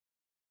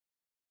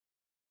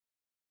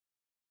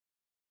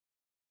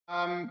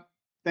Um,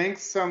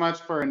 Thanks so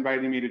much for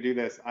inviting me to do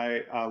this.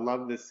 I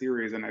love this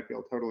series and I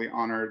feel totally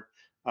honored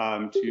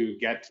to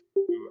get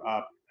to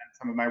present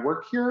some of my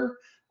work here.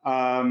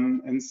 I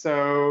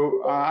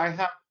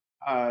have,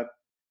 uh,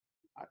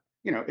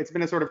 it's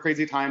been a sort of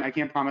crazy time. I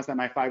can't promise that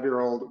my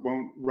 5-year-old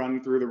won't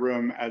run through the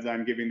room as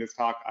I'm giving this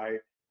talk. I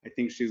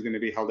think she's going to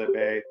be held at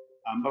bay,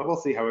 but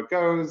we'll see how it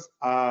goes.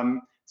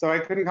 So I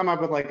couldn't come up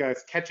with like a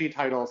catchy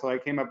title, so I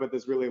came up with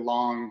this really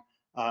long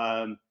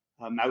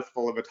a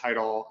mouthful of a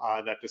title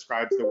that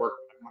describes the work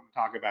I want to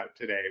talk about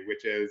today,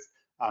 which is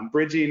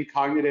bridging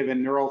cognitive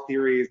and neural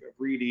theories of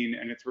reading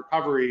and its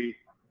recovery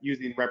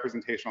using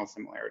representational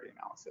similarity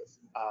analysis.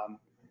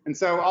 And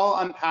so I'll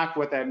unpack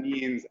what that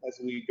means as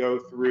we go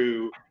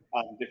through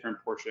different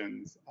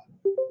portions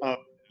of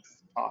this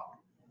talk.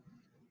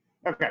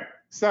 Okay,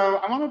 so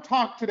I want to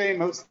talk today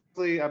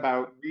mostly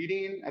about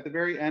reading. At the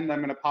very end, I'm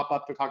going to pop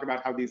up to talk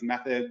about how these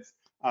methods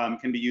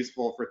can be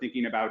useful for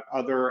thinking about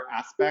other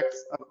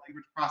aspects of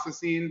language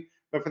processing.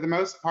 But for the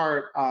most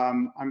part,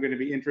 I'm going to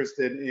be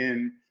interested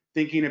in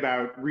thinking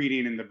about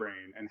reading in the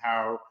brain and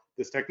how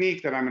this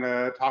technique that I'm going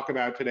to talk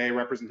about today,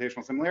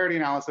 representational similarity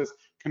analysis,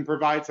 can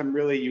provide some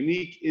really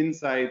unique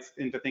insights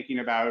into thinking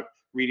about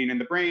reading in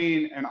the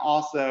brain, and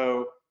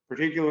also,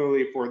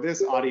 particularly for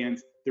this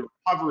audience, the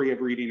recovery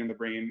of reading in the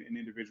brain in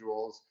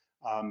individuals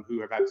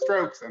who have had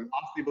strokes and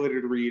lost the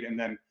ability to read, and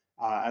then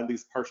at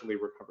least partially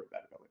recovered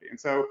that ability. And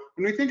so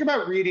when we think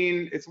about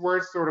reading, it's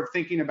worth sort of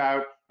thinking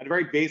about at a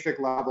very basic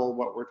level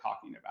what we're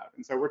talking about.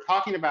 And so we're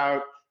talking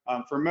about,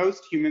 for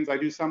most humans, I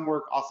do some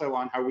work also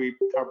on how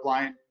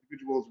blind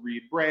individuals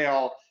read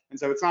Braille. And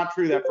so it's not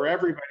true that for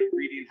everybody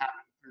reading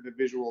happens through the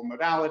visual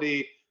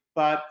modality,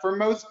 but for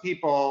most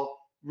people,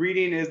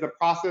 reading is the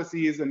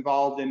processes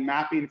involved in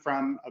mapping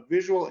from a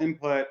visual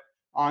input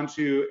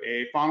onto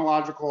a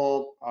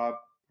phonological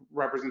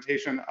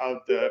representation of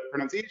the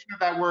pronunciation of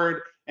that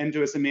word and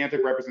to a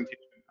semantic representation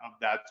of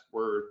that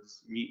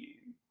word's meaning.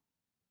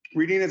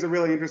 Reading is a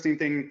really interesting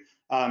thing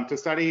to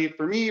study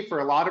for me for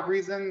a lot of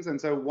reasons.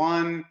 And so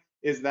one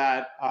is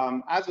that,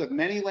 as with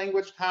many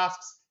language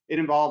tasks, it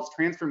involves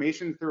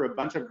transformation through a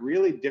bunch of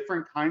really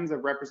different kinds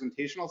of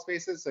representational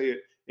spaces. So it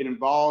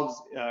involves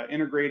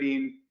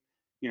integrating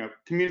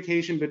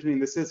communication between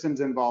the systems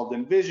involved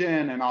in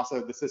vision and also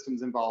the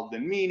systems involved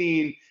in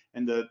meaning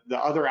and the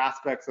other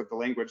aspects of the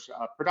language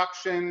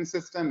production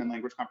system and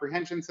language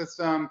comprehension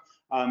system.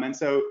 And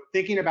so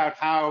thinking about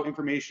how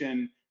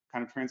information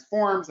kind of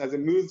transforms as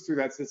it moves through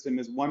that system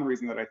is one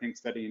reason that I think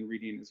studying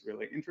reading is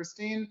really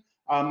interesting.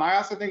 I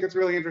also think it's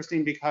really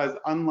interesting because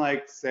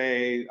unlike,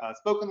 say,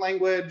 spoken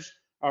language,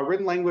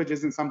 written language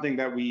isn't something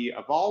that we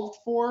evolved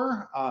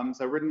for.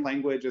 So written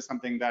language is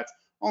something that's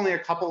only a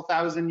couple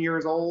thousand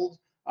years old.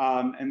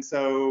 And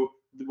so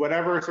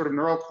whatever sort of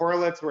neural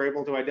correlates we're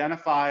able to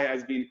identify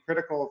as being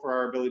critical for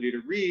our ability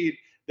to read,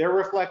 they're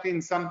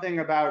reflecting something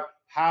about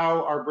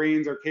how our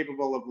brains are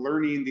capable of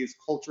learning these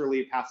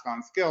culturally passed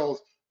on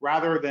skills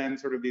rather than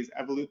sort of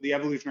the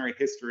evolutionary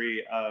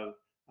history of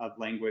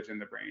language in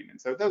the brain.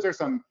 And so those are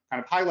some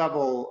kind of high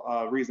level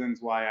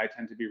reasons why I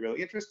tend to be really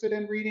interested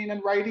in reading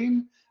and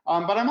writing.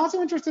 But I'm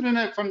also interested in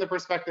it from the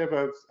perspective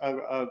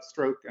of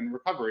stroke and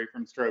recovery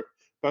from stroke,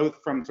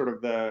 both from sort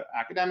of the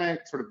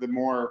academic, sort of the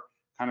more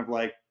kind of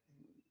like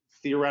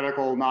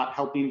theoretical, not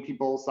helping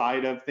people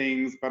side of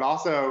things, but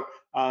also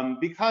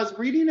because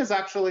reading is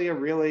actually a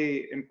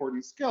really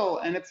important skill,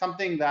 and it's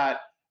something that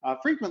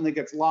frequently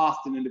gets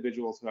lost in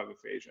individuals who have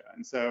aphasia.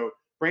 And so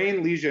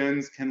brain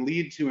lesions can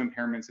lead to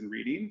impairments in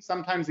reading.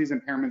 Sometimes these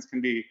impairments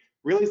can be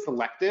really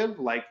selective,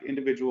 like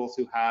individuals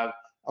who have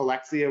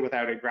alexia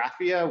without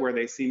agraphia, where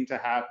they seem to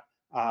have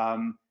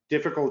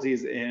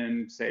difficulties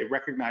in, say,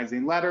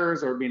 recognizing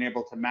letters or being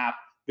able to map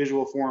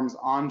visual forms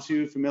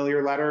onto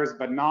familiar letters,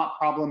 but not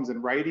problems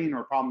in writing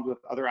or problems with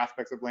other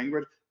aspects of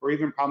language or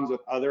even problems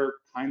with other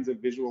kinds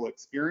of visual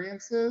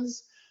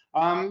experiences.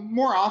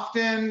 More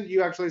often,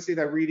 you actually see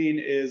that reading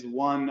is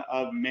one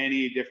of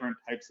many different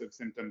types of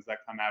symptoms that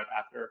come out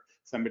after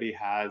somebody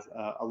has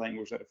a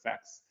language that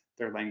affects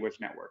their language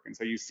network. And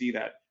so you see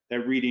that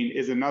reading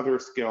is another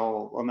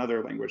skill,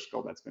 another language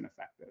skill that's been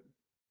affected.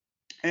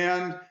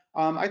 And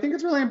I think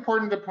it's really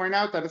important to point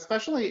out that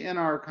especially in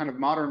our kind of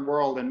modern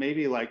world, and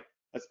maybe like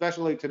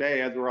especially today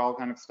as we're all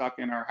kind of stuck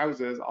in our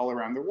houses all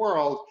around the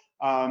world,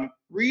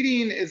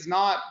 reading is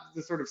not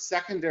the sort of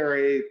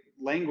secondary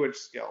language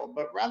skill,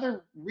 but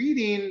rather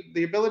reading,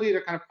 the ability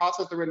to kind of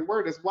process the written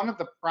word, is one of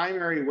the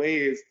primary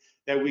ways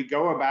that we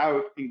go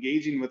about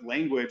engaging with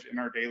language in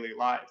our daily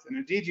lives. And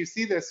indeed, you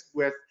see this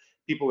with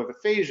people with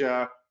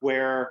aphasia,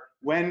 where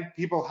when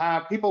people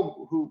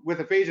who with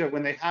aphasia,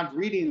 when they have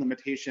reading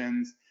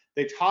limitations,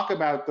 they talk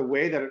about the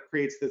way that it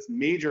creates this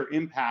major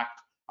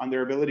impact on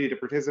their ability to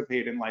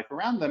participate in life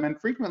around them. And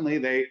frequently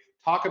they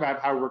talk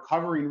about how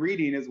recovering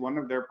reading is one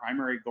of their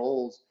primary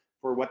goals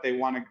for what they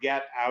want to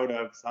get out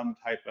of some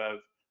type of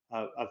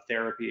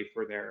therapy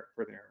for their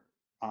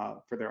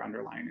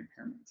underlying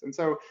impairments. And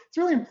so it's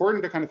really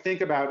important to kind of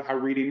think about how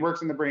reading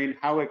works in the brain,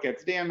 how it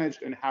gets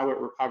damaged, and how it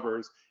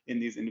recovers in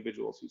these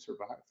individuals who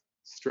survive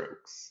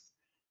strokes.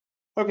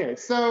 Okay,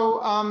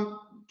 so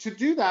to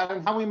do that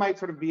and how we might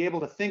sort of be able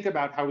to think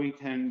about how we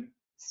can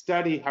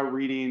study how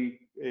reading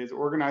is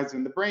organized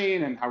in the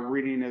brain and how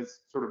reading is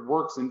sort of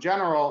works in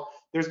general,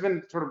 there's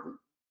been sort of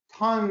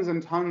tons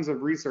and tons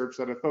of research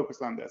that have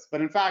focused on this.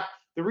 But in fact,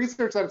 the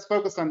research that's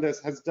focused on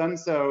this has done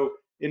so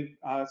in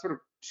sort of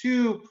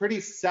two pretty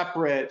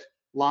separate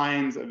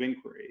lines of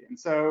inquiry. And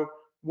so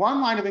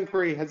one line of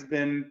inquiry has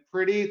been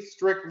pretty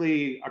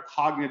strictly a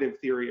cognitive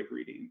theory of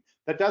reading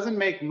that doesn't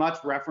make much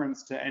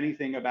reference to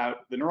anything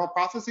about the neural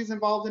processes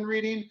involved in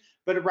reading,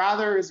 but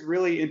rather is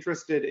really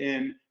interested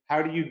in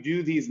how do you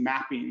do these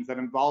mappings that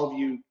involve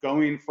you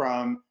going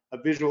from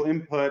a visual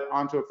input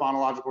onto a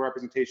phonological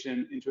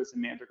representation into a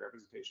semantic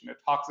representation. It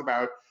talks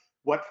about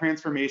what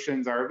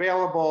transformations are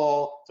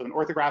available, so an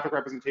orthographic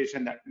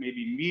representation that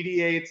maybe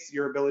mediates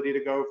your ability to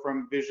go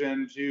from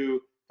vision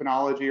to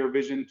phonology or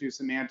vision to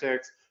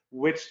semantics,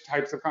 which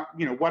types of,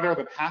 what are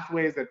the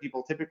pathways that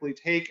people typically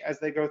take as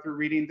they go through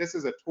reading. This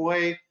is a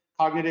toy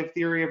cognitive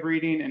theory of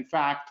reading. In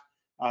fact,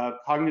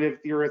 cognitive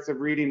theorists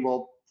of reading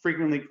will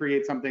frequently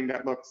create something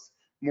that looks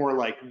more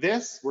like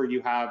this, where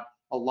you have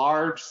a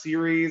large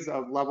series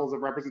of levels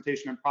of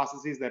representation and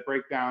processes that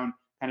break down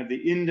kind of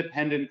the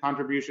independent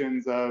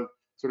contributions of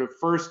sort of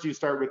first you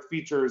start with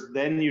features,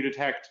 then you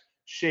detect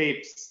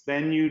shapes,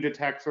 then you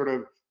detect sort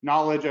of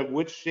knowledge of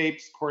which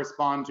shapes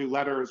correspond to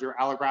letters, your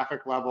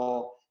allographic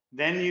level,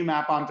 then you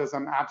map onto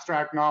some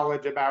abstract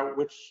knowledge about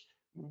which,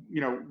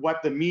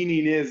 what the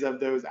meaning is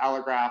of those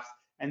allographs,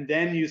 and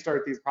then you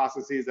start these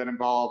processes that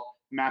involve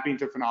mapping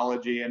to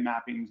phonology and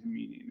mapping to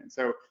meaning. And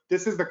so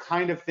this is the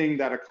kind of thing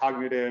that a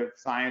cognitive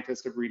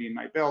scientist of reading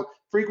might build,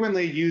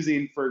 frequently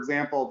using, for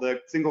example,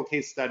 the single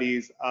case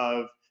studies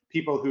of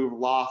people who've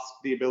lost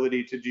the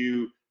ability to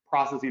do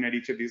processing at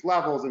each of these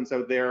levels, and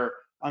so their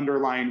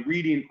underlying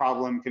reading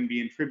problem can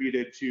be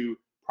attributed to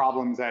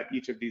problems at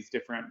each of these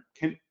different,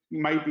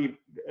 might be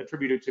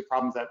attributed to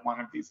problems at one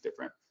of these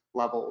different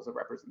levels of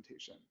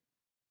representation.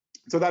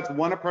 So that's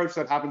one approach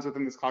that happens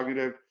within this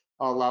cognitive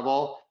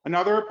level.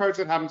 Another approach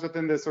that happens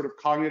within this sort of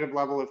cognitive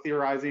level of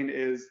theorizing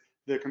is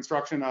the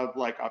construction of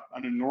like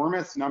an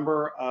enormous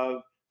number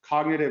of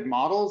cognitive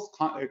models,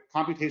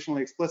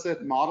 computationally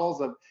explicit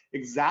models of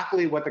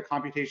exactly what the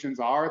computations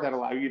are that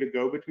allow you to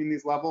go between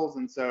these levels.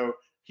 And so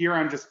here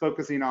I'm just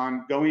focusing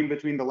on going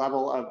between the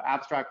level of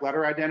abstract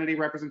letter identity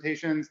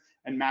representations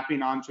and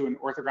mapping onto an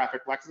orthographic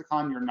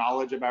lexicon, your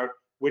knowledge about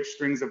which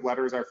strings of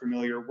letters are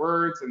familiar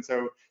words. And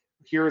so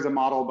here is a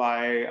model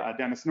by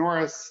Dennis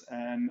Norris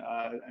and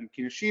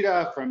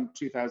Kinoshita from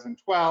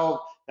 2012.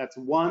 That's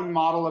one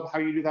model of how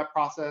you do that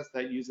process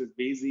that uses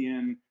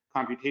Bayesian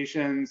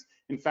computations.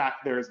 In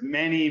fact, there's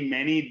many,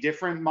 many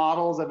different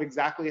models of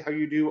exactly how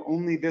you do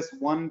only this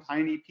one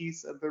tiny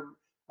piece of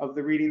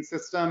the reading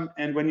system.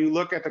 And when you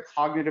look at the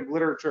cognitive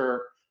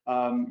literature,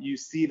 you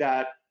see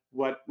that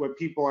what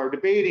people are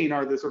debating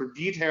are the sort of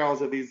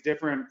details of these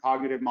different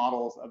cognitive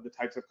models of the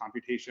types of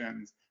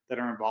computations that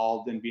are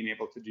involved in being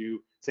able to do,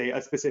 say,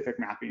 a specific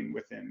mapping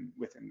within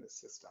this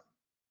system.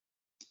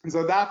 And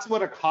so that's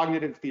what a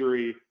cognitive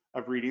theory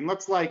of reading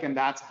looks like, and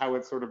that's how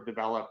it's sort of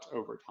developed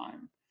over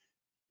time.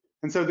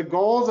 And so the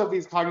goals of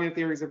these cognitive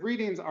theories of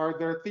readings are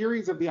they're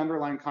theories of the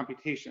underlying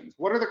computations.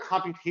 What are the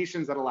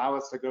computations that allow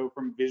us to go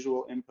from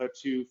visual input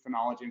to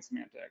phonology and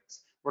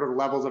semantics? What are the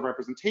levels of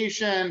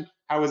representation?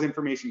 How is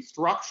information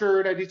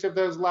structured at each of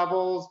those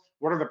levels?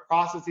 What are the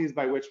processes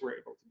by which we're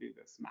able to do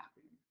this mapping?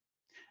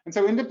 And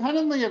so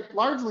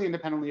largely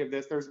independently of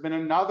this, there's been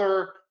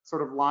another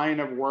sort of line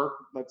of work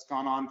that's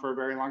gone on for a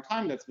very long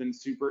time that's been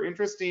super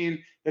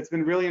interesting, that's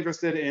been really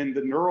interested in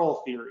the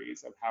neural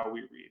theories of how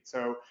we read.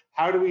 So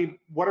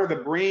what are the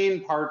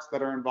brain parts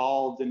that are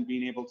involved in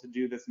being able to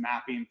do this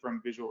mapping from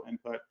visual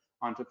input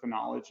onto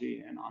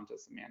phonology and onto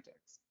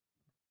semantics?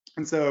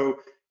 And so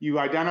you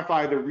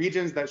identify the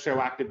regions that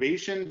show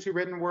activation to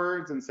written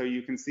words. And so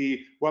you can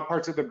see what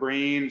parts of the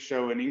brain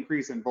show an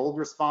increase in bold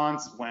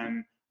response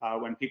when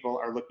people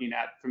are looking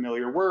at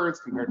familiar words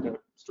compared to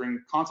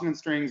consonant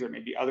strings or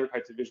maybe other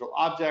types of visual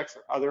objects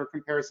or other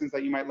comparisons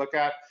that you might look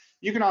at.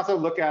 You can also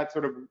look at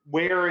sort of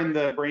where in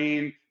the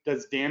brain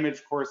does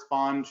damage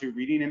correspond to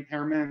reading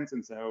impairments.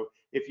 And so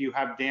if you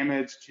have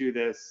damage to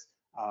this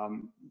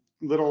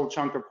little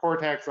chunk of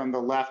cortex on the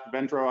left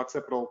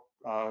ventrooccipital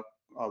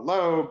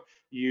lobe,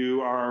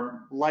 you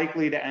are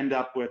likely to end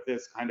up with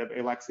this kind of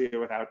alexia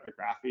without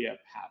agraphia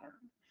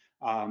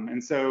pattern.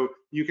 And so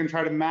you can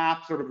try to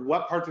map sort of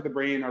what parts of the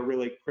brain are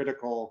really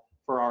critical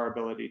for our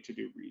ability to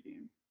do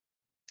reading.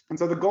 And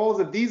so the goals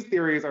of these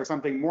theories are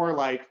something more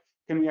like,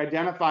 can we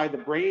identify the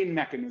brain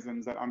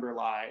mechanisms that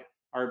underlie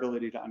our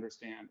ability to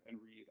understand and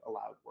read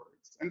aloud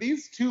words? And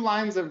these two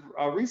lines of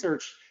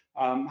research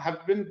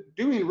have been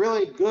doing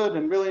really good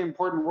and really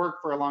important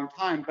work for a long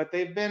time, but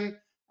they've been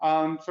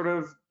sort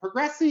of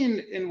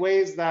progressing in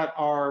ways that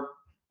are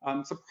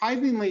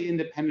surprisingly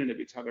independent of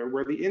each other,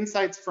 where the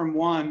insights from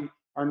one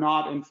are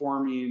not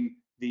informing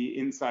the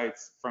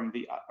insights from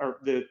the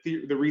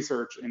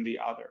research in the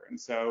other. And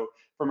so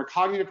from a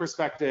cognitive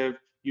perspective,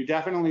 you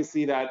definitely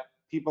see that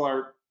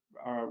people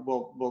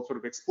will sort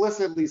of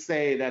explicitly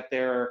say that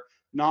they're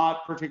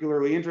not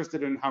particularly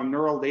interested in how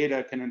neural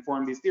data can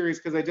inform these theories,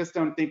 because I just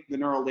don't think the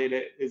neural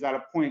data is at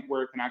a point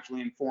where it can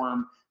actually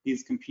inform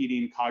these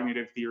competing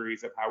cognitive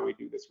theories of how we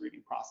do this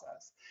reading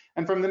process.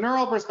 And from the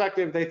neural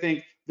perspective, they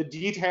think the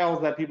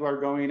details that people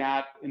are going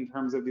at in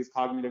terms of these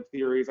cognitive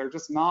theories are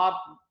just not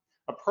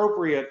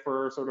appropriate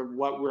for sort of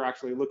what we're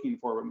actually looking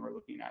for when we're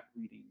looking at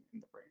reading in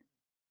the brain.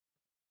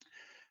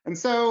 And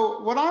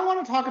so what I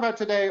want to talk about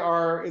today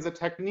is a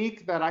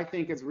technique that I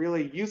think is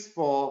really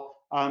useful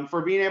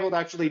for being able to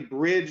actually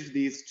bridge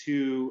these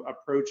two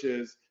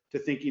approaches to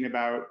thinking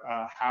about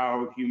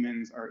how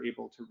humans are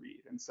able to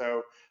read. And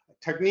so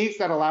techniques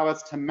that allow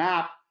us to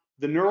map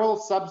the neural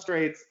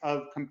substrates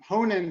of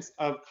components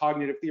of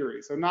cognitive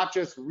theory. So not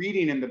just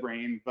reading in the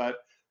brain, but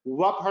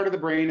what part of the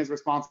brain is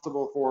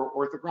responsible for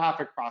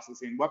orthographic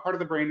processing? What part of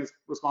the brain is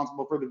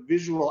responsible for the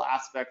visual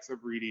aspects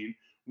of reading?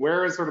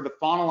 Where is sort of the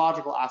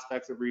phonological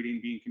aspects of reading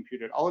being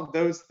computed? All of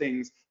those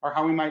things are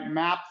how we might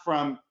map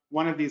from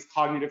one of these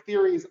cognitive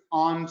theories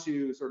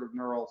onto sort of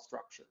neural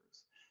structures.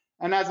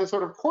 And as a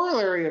sort of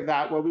corollary of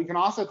that, what we can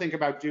also think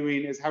about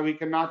doing is how we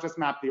can not just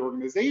map the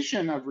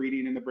organization of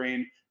reading in the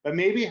brain, but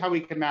maybe how we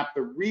can map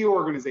the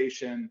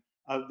reorganization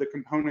of the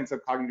components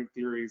of cognitive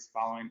theories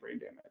following brain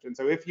damage. And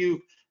so if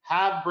you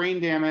have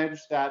brain damage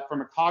that from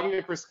a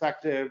cognitive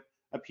perspective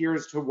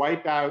appears to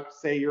wipe out,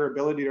 say, your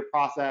ability to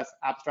process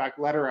abstract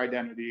letter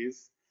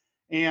identities,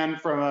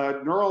 and from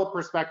a neural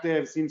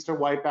perspective seems to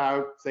wipe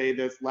out, say,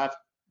 this left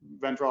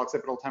ventral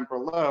occipital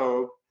temporal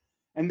lobe,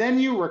 and then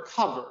you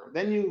recover,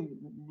 then you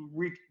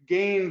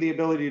regain the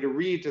ability to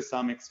read to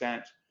some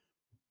extent,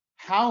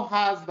 how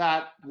has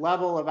that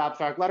level of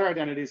abstract letter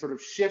identity sort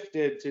of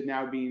shifted to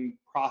now being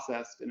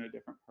processed in a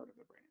different part of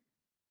the brain?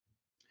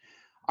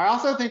 I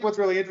also think what's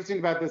really interesting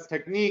about this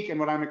technique, and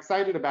what I'm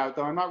excited about,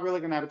 though I'm not really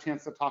going to have a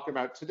chance to talk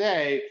about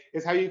today,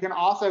 is how you can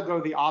also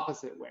go the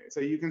opposite way.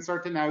 So you can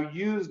start to now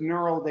use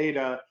neural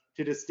data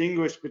to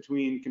distinguish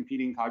between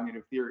competing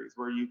cognitive theories,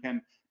 where you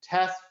can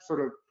test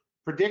sort of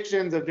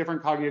predictions of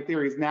different cognitive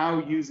theories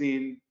now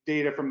using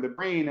data from the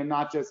brain and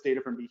not just data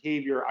from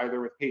behavior,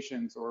 either with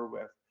patients or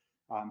with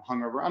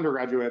hungover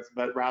undergraduates,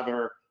 but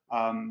rather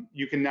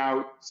you can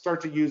now start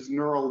to use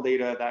neural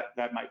data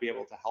that might be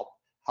able to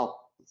help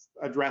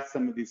address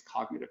some of these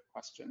cognitive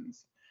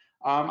questions.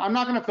 I'm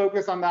not going to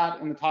focus on that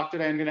in the talk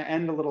today. I'm going to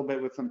end a little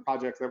bit with some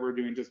projects that we're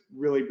doing, just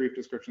really brief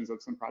descriptions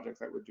of some projects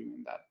that we're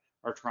doing that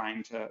are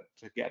trying to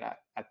get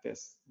at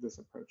this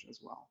approach as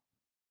well.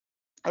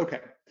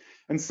 Okay,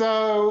 and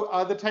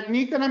so the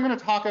technique that I'm going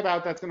to talk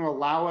about that's going to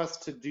allow us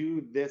to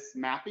do this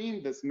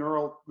mapping, this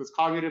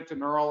cognitive to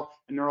neural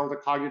and neural to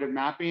cognitive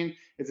mapping,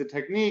 is a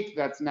technique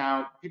that's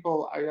now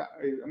people I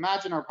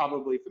imagine are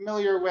probably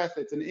familiar with.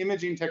 It's an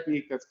imaging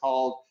technique that's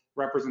called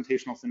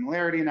representational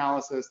similarity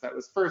analysis that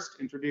was first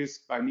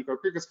introduced by Nico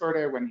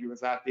Kriegeskorte when he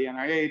was at the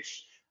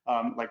NIH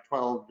like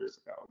 12 years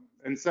ago.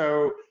 And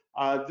so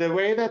the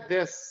way that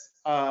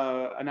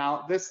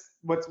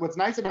what's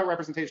nice about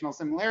representational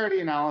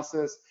similarity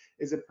analysis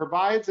is it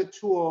provides a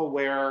tool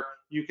where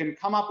you can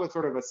come up with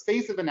sort of a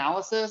space of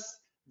analysis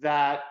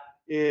that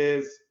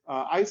is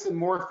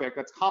isomorphic,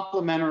 that's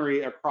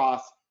complementary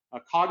across a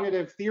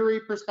cognitive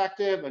theory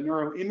perspective, a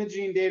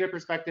neuroimaging data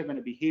perspective, and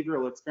a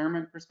behavioral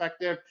experiment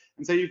perspective.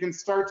 And so you can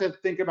start to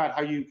think about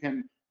how you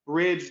can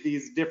bridge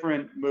these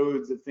different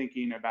modes of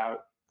thinking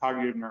about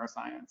cognitive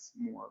neuroscience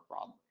more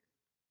broadly.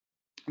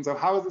 And so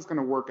how is this going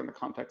to work in the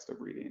context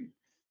of reading?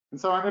 And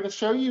so I'm going to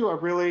show you a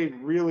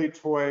really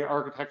toy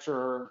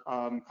architecture,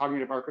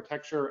 cognitive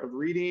architecture of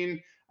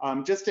reading,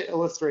 just to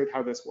illustrate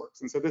how this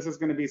works. And so this is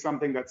going to be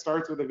something that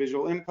starts with a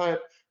visual input,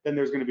 then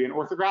there's going to be an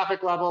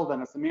orthographic level,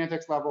 then a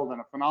semantics level,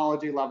 then a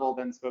phonology level,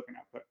 then spoken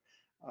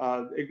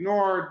output.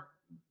 Ignore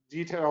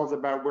details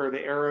about where the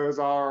arrows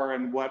are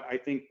and what I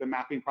think the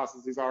mapping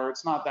processes are.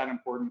 It's not that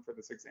important for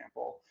this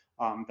example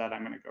that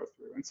I'm going to go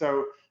through. And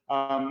so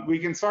we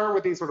can start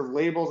with these sort of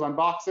labels on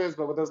boxes,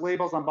 but what those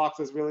labels on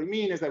boxes really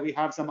mean is that we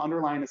have some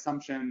underlying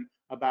assumption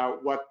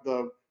about what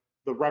the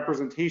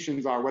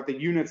representations are, what the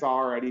units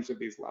are at each of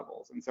these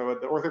levels. And so at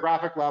the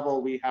orthographic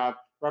level, we have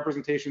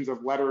representations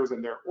of letters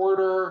in their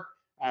order.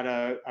 At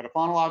a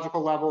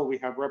phonological level, we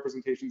have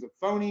representations of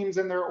phonemes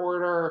in their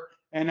order.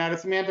 And at a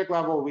semantic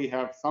level, we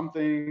have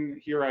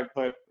something here I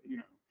put,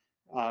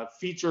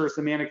 features,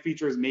 semantic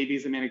features, maybe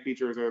semantic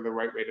features are the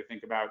right way to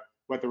think about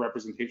what the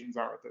representations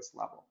are at this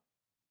level.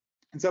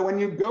 And so when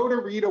you go to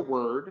read a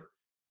word,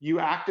 you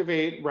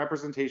activate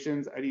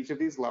representations at each of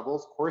these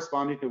levels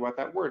corresponding to what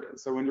that word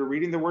is. So when you're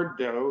reading the word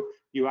dough,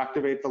 you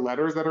activate the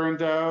letters that are in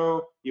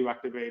dough, you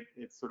activate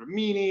its sort of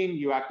meaning,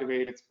 you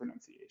activate its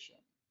pronunciation.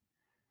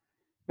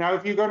 Now,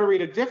 if you go to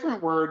read a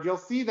different word, you'll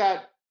see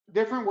that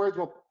different words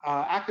will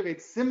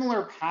activate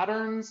similar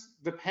patterns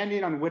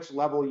depending on which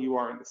level you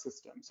are in the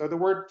system. So the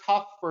word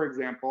tough, for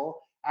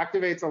example,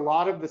 activates a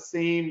lot of the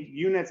same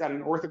units at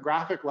an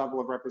orthographic level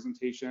of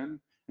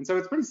representation. And so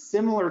it's pretty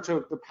similar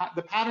to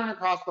the pattern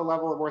across the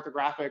level of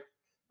orthographic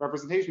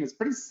representation is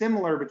pretty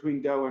similar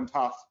between dough and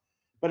tough,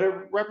 but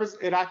it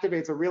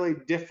activates a really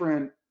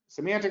different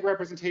semantic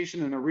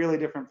representation and a really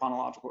different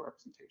phonological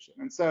representation.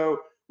 And so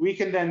we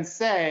can then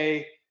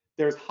say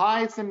there's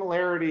high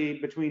similarity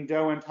between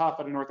dough and tough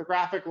at an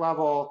orthographic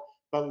level,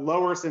 but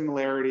lower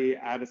similarity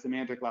at a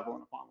semantic level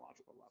and a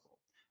phonological level.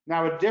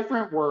 Now, a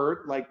different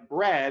word like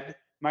bread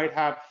might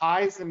have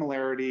high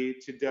similarity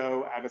to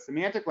dough at a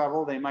semantic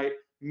level. They might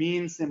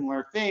mean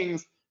similar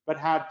things, but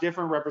have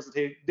different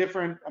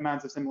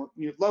amounts of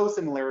low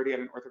similarity at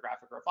an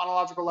orthographic or a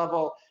phonological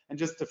level. And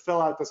just to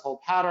fill out this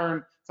whole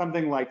pattern,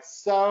 something like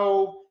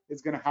so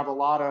is going to have a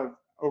lot of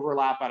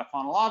overlap at a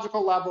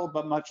phonological level,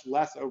 but much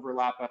less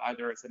overlap at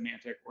either a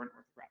semantic or an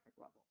orthographic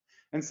level.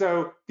 And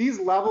so these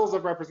levels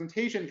of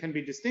representation can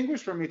be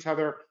distinguished from each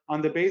other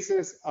on the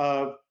basis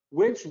of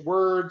which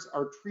words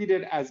are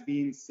treated as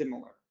being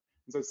similar.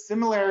 And so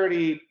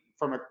similarity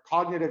from a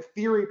cognitive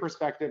theory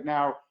perspective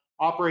now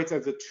operates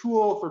as a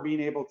tool for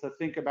being able to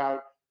think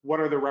about what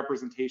are the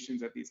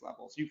representations at these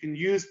levels. You can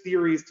use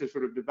theories to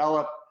sort of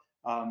develop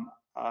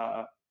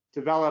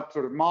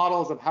sort of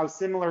models of how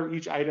similar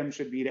each item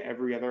should be to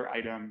every other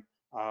item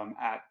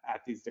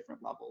at these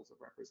different levels of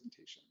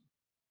representation.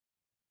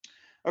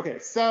 Okay,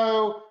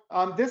 so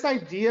this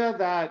idea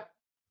that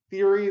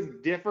theories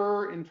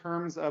differ in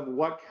terms of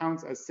what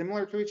counts as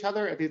similar to each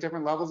other at these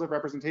different levels of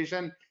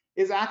representation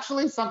is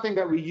actually something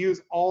that we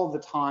use all the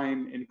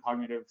time in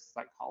cognitive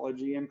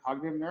psychology and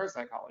cognitive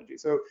neuropsychology.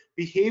 So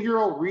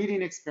behavioral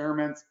reading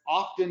experiments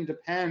often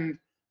depend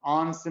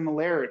on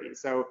similarity.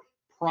 So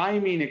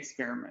priming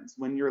experiments,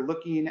 when you're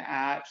looking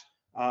at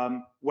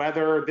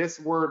whether this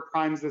word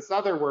primes this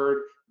other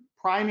word,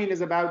 priming is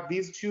about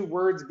these two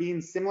words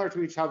being similar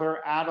to each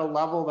other at a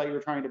level that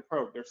you're trying to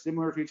probe. They're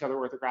similar to each other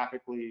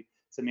orthographically,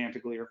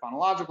 semantically, or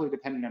phonologically,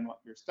 depending on what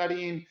you're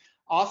studying.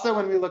 Also,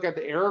 when we look at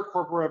the error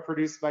corpora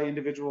produced by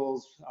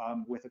individuals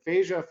with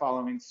aphasia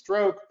following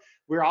stroke,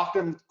 we're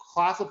often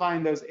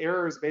classifying those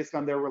errors based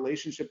on their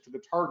relationship to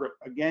the target,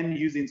 again,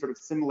 using sort of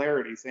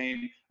similarity,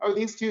 saying, oh,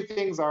 these two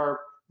things are,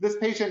 this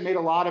patient made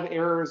a lot of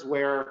errors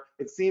where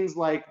it seems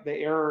like the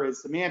error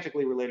is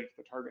semantically related to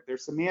the target. They're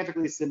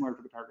semantically similar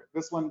to the target.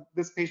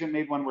 This patient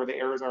made one where the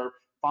errors are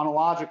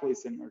phonologically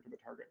similar to the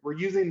target. We're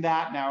using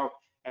that now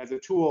as a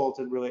tool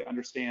to really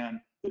understand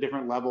the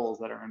different levels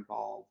that are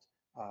involved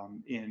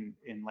in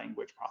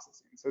language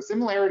processing. So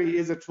similarity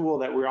is a tool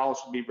that we all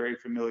should be very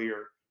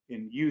familiar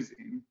in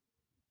using.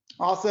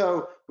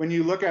 Also, when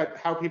you look at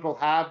how people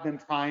have been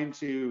trying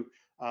to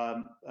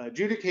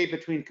adjudicate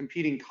between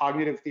competing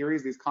cognitive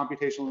theories, these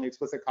computationally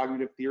explicit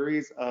cognitive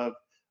theories of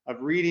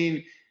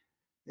reading,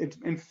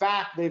 in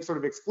fact, they've sort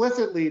of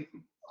explicitly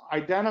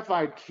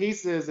identified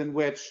cases in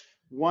which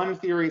one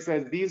theory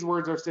says these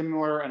words are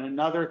similar and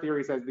another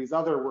theory says these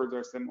other words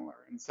are similar.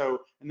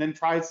 And then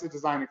tries to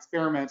design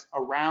experiments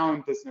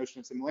around this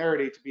notion of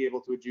similarity to be able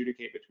to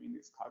adjudicate between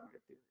these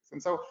cognitive theories.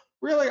 And so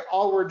really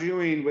all we're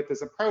doing with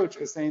this approach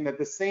is saying that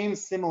the same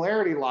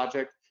similarity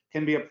logic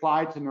can be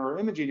applied to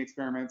neuroimaging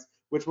experiments,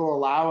 which will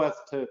allow us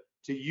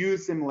to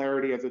use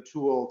similarity as a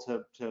tool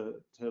to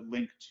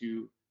link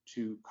to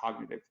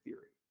cognitive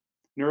theory.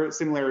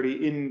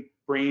 Similarity in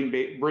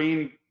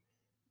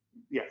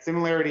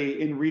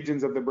similarity in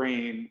regions of the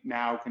brain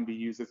now can be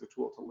used as a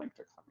tool to link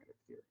to cognitive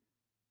theory.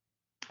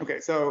 Okay,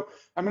 so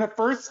I'm going to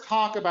first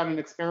talk about an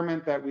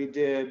experiment that we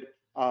did,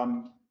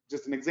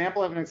 just an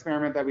example of an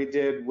experiment that we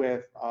did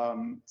with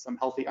some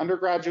healthy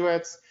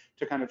undergraduates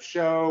to kind of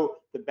show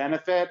the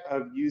benefit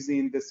of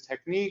using this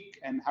technique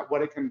and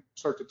what it can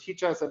start to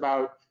teach us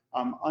about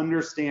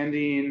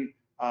understanding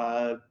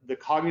the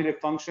cognitive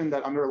function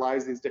that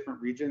underlies these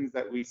different regions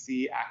that we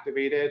see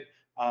activated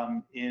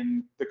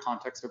in the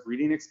context of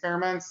reading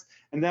experiments.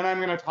 And then I'm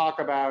going to talk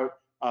about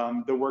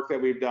the work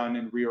that we've done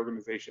in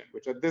reorganization,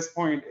 which at this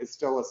point is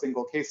still a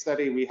single case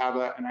study. We have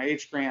an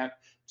NIH grant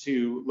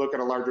to look at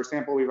a larger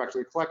sample. We've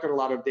actually collected a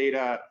lot of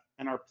data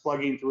and are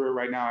plugging through it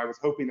right now. I was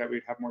hoping that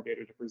we'd have more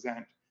data to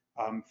present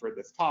for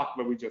this talk,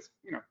 but we just,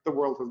 the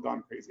world has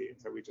gone crazy,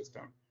 and so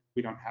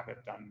we don't have it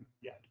done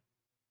yet.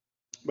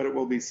 But it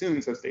will be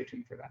soon, so stay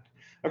tuned for that.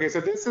 Okay, so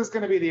this is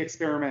going to be the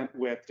experiment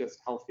with just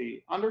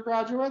healthy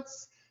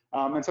undergraduates.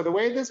 And so the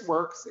way this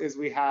works is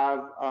we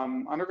have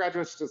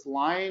undergraduates just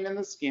lying in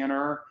the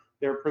scanner.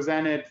 They're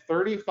presented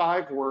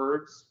 35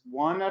 words,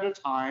 one at a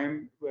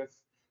time, with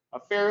a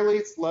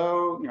fairly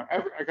slow,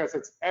 I guess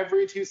it's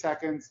every 2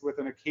 seconds with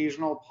an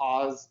occasional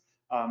pause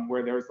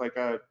where there's like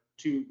a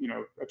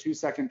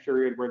 2-second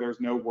period where there's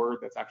no word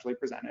that's actually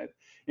presented.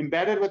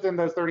 Embedded within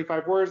those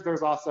 35 words,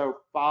 there's also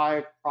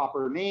 5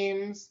 proper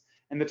names,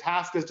 and the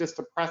task is just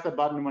to press a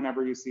button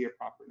whenever you see a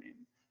proper name.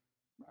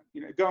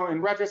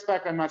 In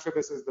retrospect, I'm not sure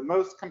this is the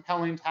most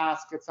compelling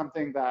task. It's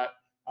something that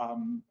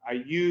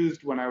I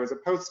used when I was a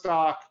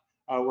postdoc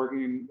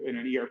working in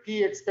an ERP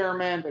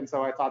experiment, and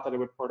so I thought that it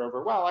would port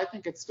over well. I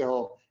think it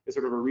still is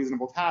sort of a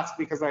reasonable task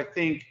because I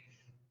think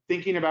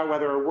thinking about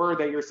whether a word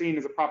that you're seeing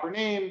as a proper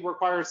name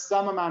requires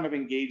some amount of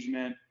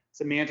engagement,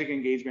 semantic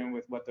engagement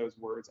with what those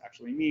words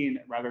actually mean,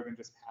 rather than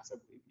just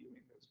passively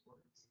viewing those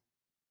words.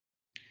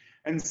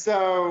 And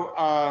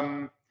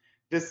so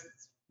this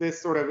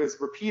sort of is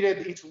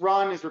repeated. Each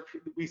run is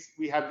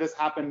we have this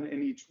happen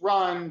in each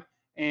run.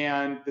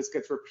 and this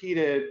gets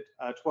repeated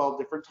 12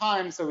 different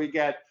times. So we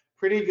get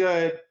pretty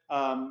good,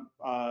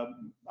 a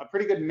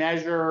pretty good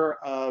measure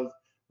of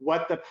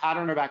what the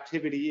pattern of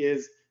activity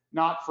is,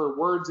 not for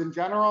words in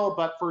general,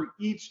 but for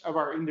each of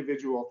our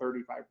individual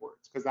 35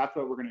 words, because that's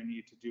what we're going to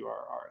need to do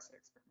our RSA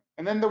experiment.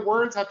 And then the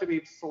words have to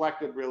be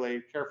selected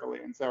really carefully.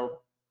 And so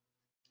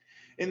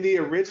in the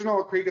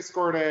original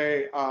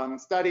Kriegeskorte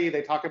study,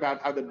 they talk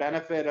about how the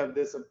benefit of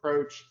this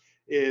approach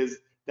is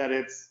that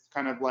it's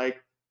kind of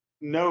like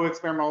no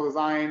experimental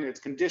design, it's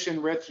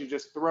condition rich, you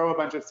just throw a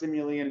bunch of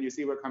stimuli in and you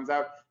see what comes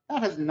out.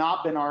 That has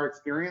not been our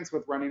experience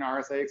with running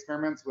RSA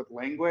experiments with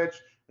language,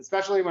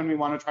 especially when we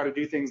want to try to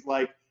do things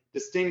like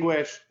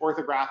distinguish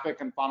orthographic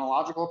and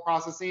phonological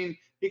processing,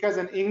 because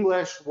in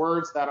English,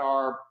 words that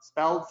are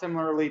spelled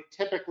similarly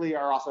typically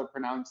are also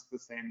pronounced the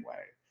same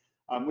way.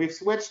 We've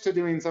switched to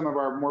doing some of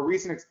our more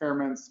recent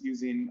experiments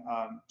using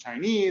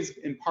Chinese,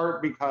 in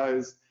part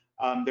because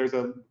there's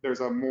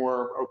a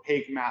more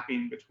opaque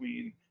mapping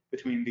between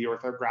the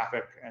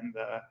orthographic and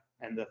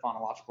the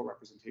phonological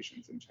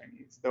representations in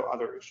Chinese, though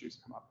other issues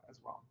come up as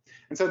well.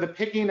 And so the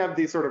picking of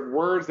these sort of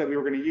words that we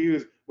were going to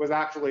use was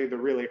actually the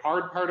really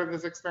hard part of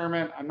this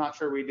experiment. I'm not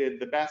sure we did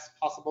the best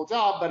possible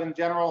job, but in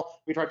general,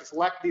 we tried to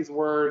select these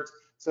words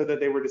so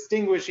that they were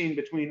distinguishing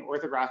between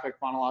orthographic,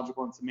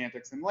 phonological, and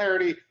semantic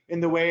similarity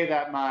in the way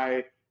that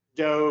my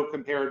dough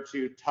compared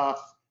to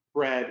tough,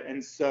 bread,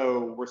 and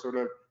so were sort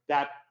of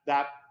that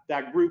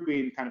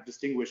grouping kind of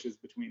distinguishes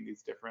between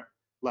these different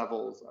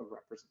levels of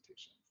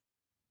representation.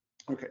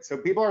 Okay, so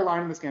people are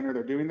lining the scanner,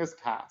 they're doing this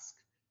task.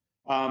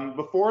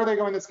 Before they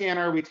go in the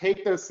scanner, we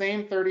take those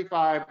same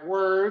 35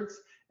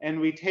 words and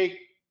we take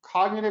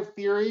cognitive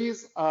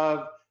theories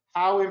of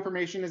how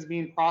information is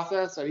being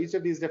processed at each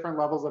of these different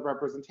levels of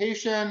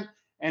representation,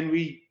 and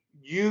we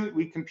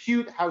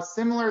compute how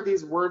similar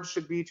these words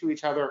should be to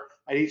each other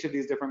at each of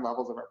these different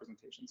levels of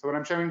representation. So what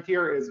I'm showing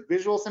here is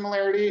visual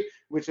similarity,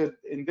 which is,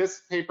 in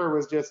this paper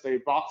was just a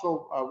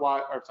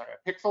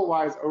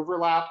pixel-wise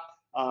overlap,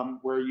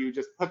 where you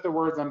just put the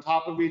words on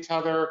top of each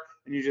other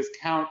and you just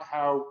count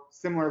how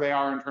similar they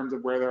are in terms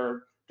of where there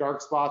are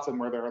dark spots and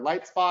where there are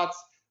light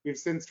spots. We've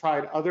since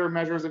tried other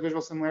measures of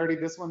visual similarity.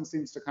 This one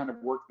seems to kind of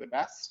work the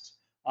best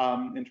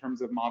in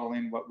terms of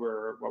modeling what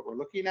we're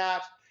looking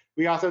at.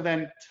 We also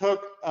then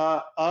took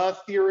a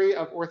theory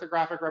of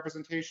orthographic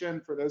representation.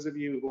 For those of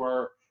you who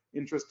are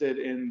interested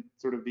in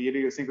sort of the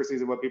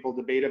idiosyncrasies of what people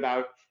debate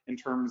about in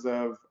terms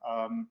of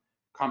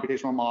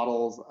computational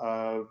models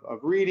of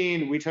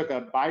reading, we took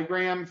a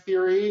bigram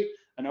theory,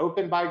 an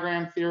open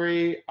bigram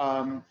theory,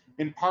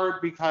 in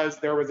part because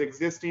there was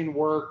existing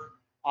work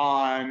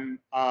on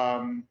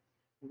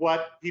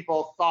what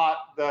people thought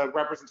the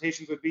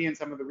representations would be in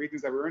some of the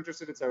regions that we were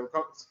interested in. So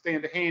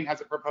Stan DeHaan has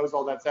a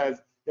proposal that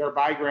says there are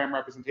bigram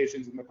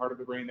representations in the part of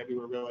the brain that we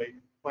were really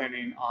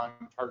planning on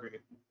targeting.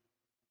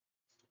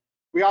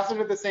 We also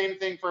did the same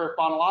thing for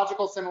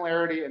phonological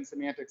similarity and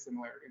semantic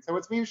similarity. So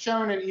what's being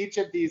shown in each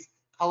of these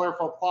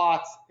colorful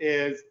plots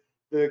is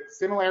the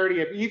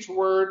similarity of each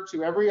word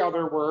to every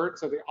other word.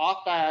 So the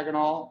off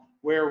diagonal,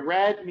 where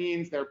red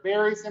means they're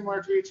very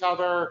similar to each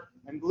other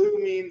and blue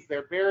means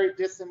they're very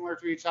dissimilar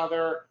to each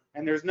other.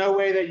 And there's no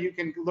way that you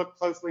can look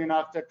closely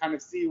enough to kind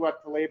of see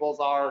what the labels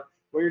are.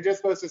 What you're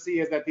just supposed to see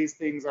is that these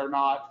things are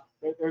not,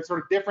 there's sort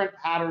of different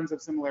patterns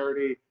of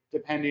similarity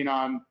depending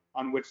on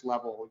which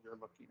level you're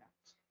looking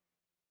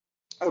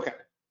at. Okay,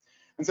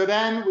 and so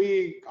then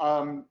we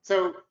want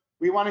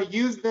to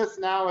use this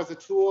now as a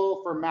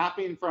tool for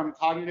mapping from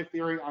cognitive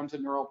theory onto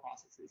neural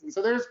processes. And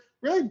so there's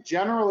really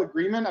general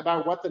agreement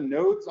about what the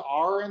nodes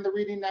are in the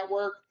reading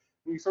network.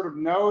 We sort of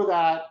know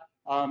that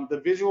the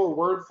visual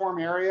word form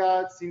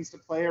area seems to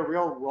play a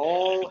real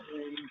role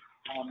in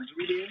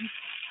reading.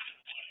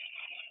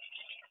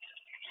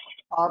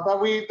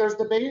 But there's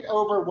debate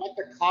over what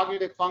the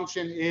cognitive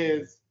function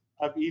is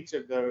of each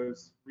of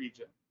those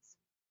regions.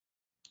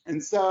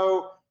 And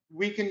so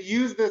we can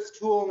use this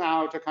tool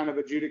now to kind of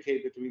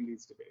adjudicate between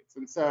these debates.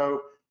 And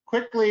so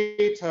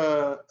quickly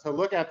to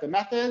look at the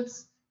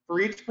methods, for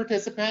each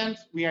participant,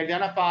 we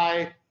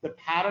identify the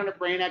pattern of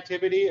brain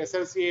activity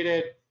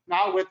associated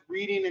not with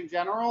reading in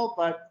general,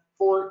 but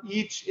for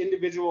each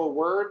individual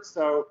word.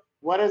 So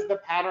what does the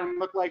pattern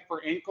look like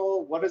for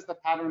ankle? What does the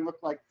pattern look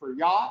like for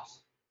yacht?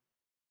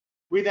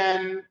 We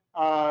then,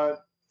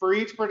 for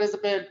each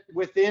participant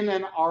within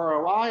an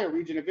ROI, a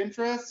region of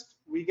interest,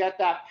 we get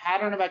that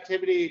pattern of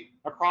activity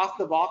across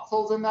the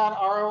voxels in that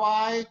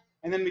ROI,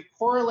 and then we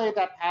correlate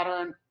that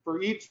pattern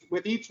for each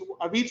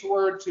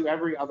word to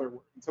every other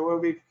word. So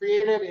what we've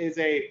created is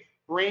a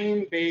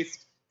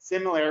brain-based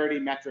similarity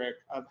metric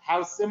of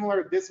how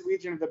similar this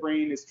region of the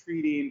brain is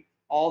treating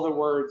all the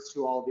words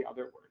to all the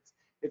other words.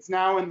 It's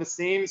now in the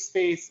same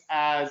space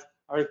as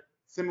our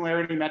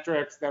similarity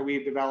metrics that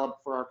we've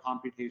developed for our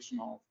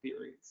computational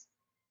theories,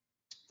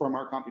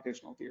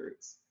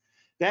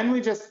 Then we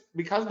just,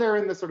 because they're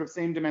in the sort of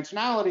same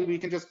dimensionality, we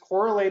can just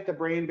correlate the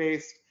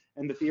brain-based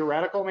and the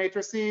theoretical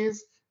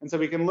matrices. And so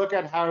we can look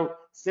at how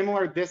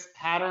similar this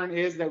pattern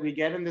is that we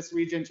get in this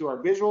region to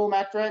our visual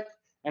metric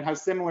and how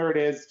similar it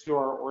is to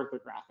our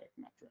orthographic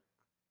metric.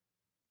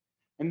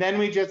 And then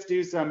we just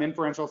do some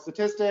inferential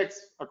statistics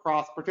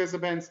across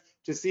participants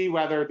to see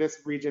whether this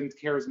region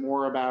cares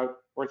more about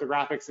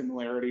orthographic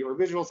similarity or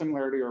visual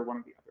similarity or one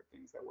of the other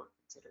things that we're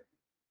considering.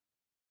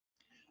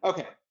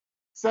 Okay,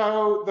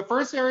 so the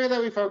first area that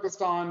we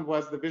focused on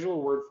was the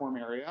visual word form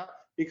area,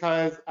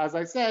 because as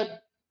I said,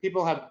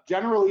 people have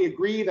generally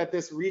agreed that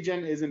this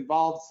region is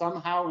involved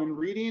somehow in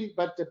reading,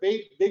 but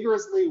debate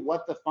vigorously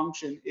what the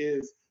function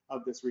is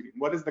of this reading.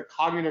 What is the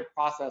cognitive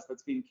process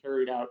that's being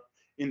carried out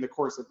in the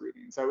course of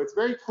reading? So it's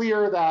very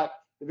clear that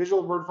the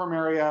visual word form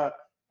area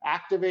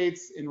activates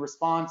in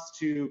response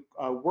to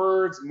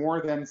words more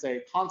than,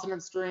 say,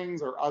 consonant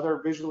strings or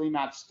other visually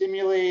matched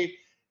stimuli.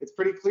 It's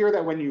pretty clear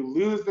that when you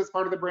lose this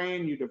part of the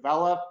brain, you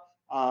develop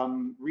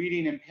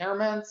reading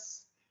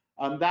impairments.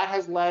 That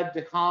has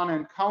led Hahn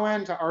and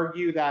Cohen to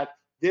argue that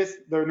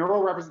the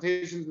neural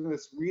representations in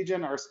this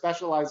region are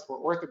specialized for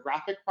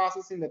orthographic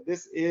processing, that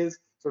this is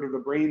sort of the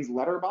brain's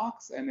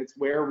letterbox, and it's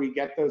where we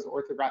get those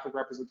orthographic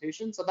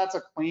representations. So that's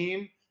a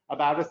claim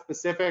about a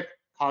specific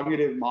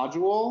cognitive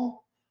module.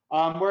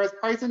 Whereas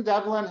Price and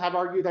Devlin have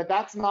argued that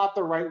that's not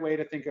the right way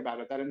to think about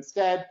it, that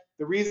instead,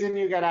 the reason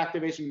you get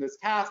activation in this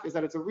task is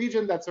that it's a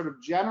region that's sort of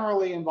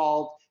generally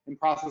involved in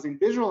processing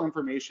visual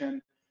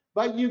information,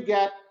 but you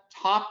get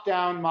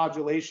top-down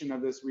modulation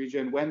of this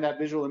region when that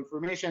visual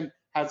information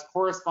has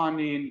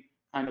corresponding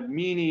kind of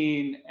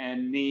meaning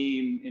and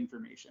name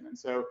information. And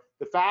so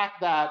the fact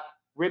that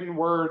written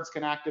words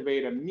can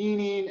activate a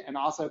meaning and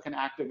also can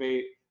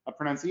activate a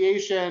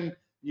pronunciation,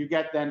 you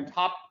get then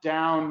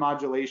top-down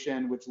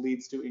modulation, which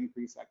leads to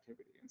increased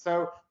activity. And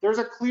so there's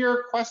a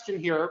clear question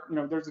here.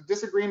 There's a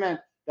disagreement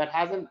that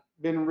hasn't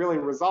been really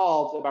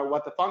resolved about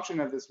what the function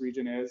of this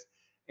region is.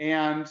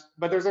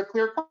 But there's a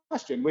clear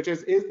question, which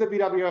is the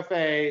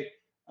VWFA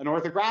an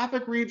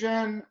orthographic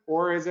region,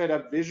 or is it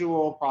a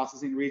visual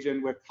processing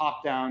region with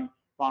top-down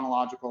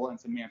phonological and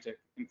semantic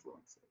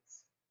influences?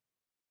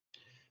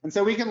 And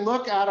so we can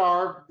look at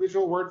our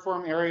visual word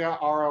form area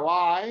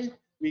ROI.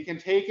 We can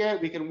take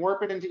it, we can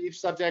warp it into each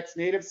subject's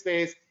native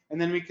space, and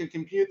then we can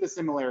compute the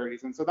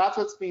similarities. And so that's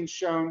what's being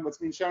shown. What's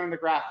being shown in the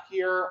graph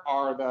here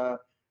are the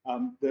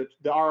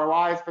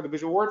ROIs for the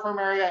visual word form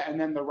area, and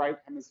then the right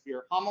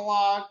hemisphere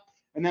homologue.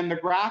 And then the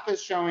graph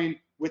is showing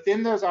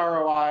within those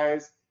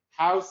ROIs,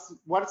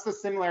 what's the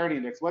similarity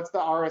index? What's the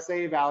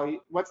RSA value?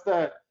 What's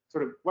the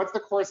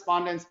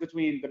correspondence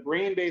between the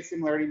brain-based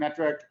similarity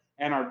metric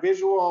and our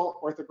visual,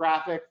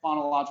 orthographic,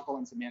 phonological,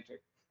 and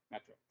semantic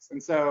metrics?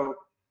 And so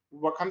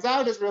what comes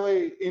out is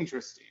really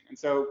interesting. And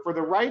so for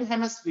the right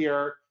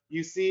hemisphere,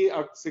 you see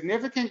a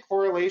significant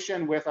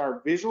correlation with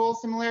our visual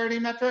similarity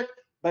metric,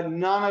 but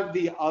none of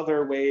the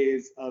other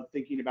ways of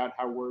thinking about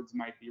how words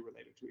might be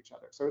related to each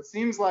other. So it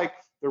seems like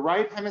the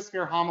right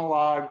hemisphere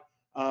homologue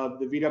of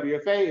the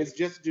VWFA is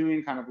just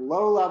doing kind of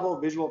low-level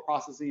visual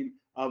processing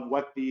of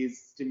what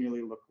these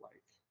stimuli look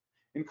like.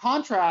 In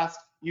contrast,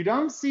 you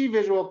don't see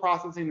visual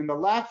processing in the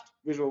left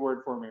visual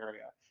word form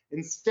area.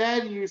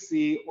 Instead, you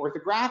see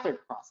orthographic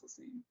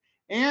processing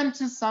and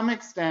to some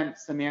extent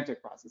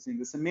semantic processing.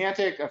 The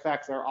semantic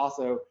effects are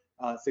also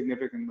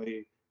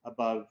significantly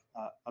above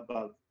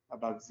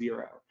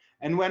zero.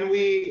 And when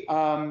we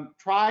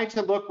try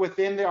to look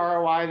within the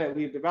ROI that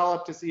we've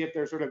developed to see if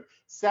there's sort of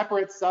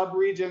separate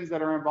sub-regions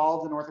that are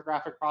involved in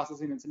orthographic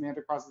processing and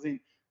semantic processing,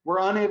 we're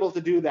unable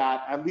to do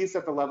that, at least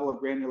at the level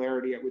of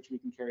granularity at which we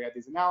can carry out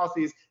these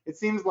analyses. It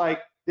seems like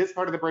this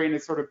part of the brain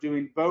is sort of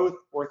doing both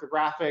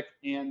orthographic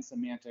and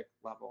semantic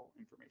level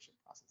information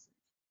processing.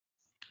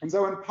 And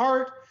so in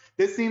part,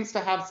 this seems to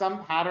have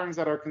some patterns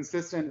that are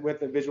consistent with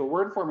the visual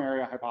word form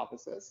area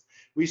hypothesis.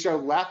 We show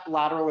left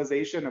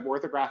lateralization of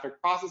orthographic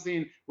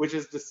processing, which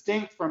is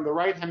distinct from the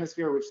right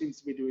hemisphere, which seems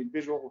to be doing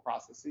visual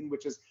processing,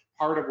 which is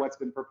part of what's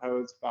been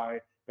proposed by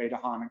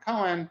Hahn and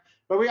Cohen.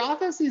 But we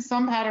also see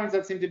some patterns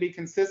that seem to be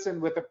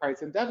consistent with the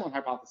Price and Devlin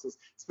hypothesis,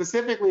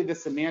 specifically the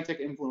semantic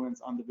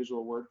influence on the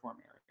visual word form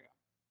area.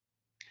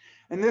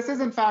 And this is,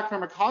 in fact,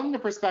 from a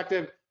cognitive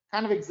perspective,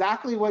 kind of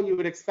exactly what you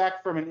would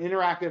expect from an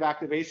interactive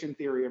activation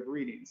theory of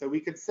reading. So we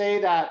could say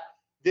that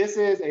this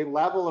is a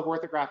level of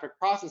orthographic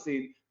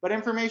processing, but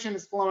information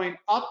is flowing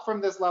up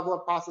from this level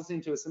of processing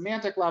to a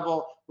semantic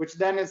level, which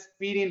then is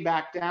feeding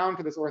back down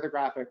to this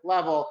orthographic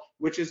level,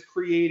 which is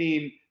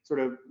creating sort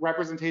of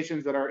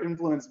representations that are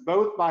influenced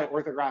both by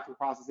orthographic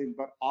processing,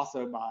 but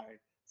also by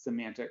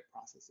semantic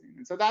processing.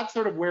 And so that's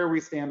sort of where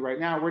we stand right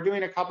now. We're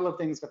doing a couple of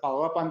things to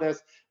follow up on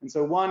this. And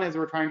so one is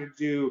we're trying to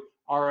do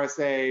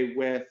RSA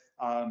with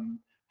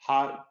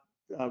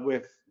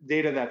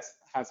data that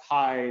has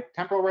high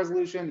temporal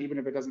resolution, even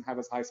if it doesn't have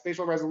as high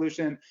spatial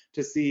resolution,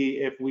 to see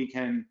if we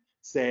can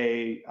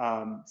say,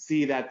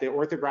 see that the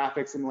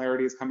orthographic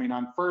similarity is coming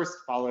on first,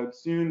 followed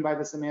soon by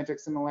the semantic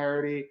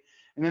similarity.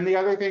 And then the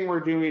other thing we're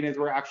doing is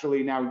we're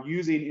actually now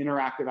using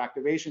interactive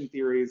activation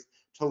theories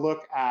to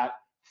look at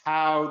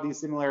how these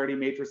similarity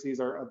matrices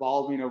are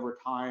evolving over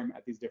time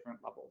at these different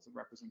levels of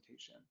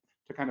representation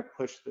to kind of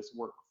push this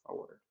work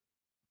forward.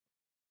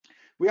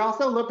 We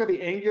also looked at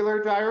the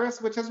angular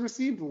gyrus, which has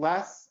received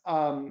less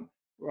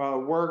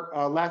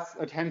less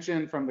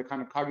attention from the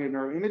kind of cognitive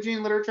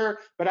neuroimaging literature,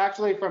 but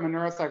actually from a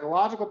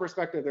neuropsychological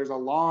perspective, there's a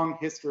long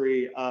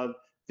history of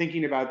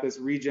thinking about this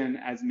region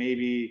as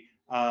maybe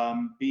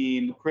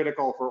being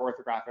critical for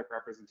orthographic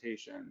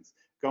representations,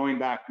 going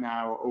back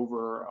now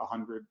over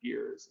 100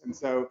 years. And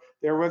so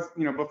there was,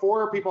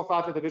 before people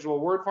thought that the visual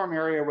word form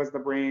area was the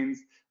brain's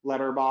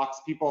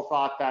letterbox, people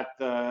thought that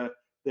the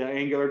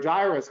angular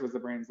gyrus was the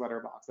brain's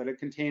letterbox, that it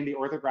contained the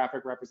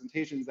orthographic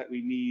representations that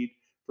we need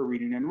for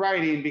reading and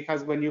writing,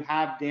 because when you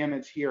have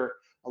damage here,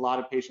 a lot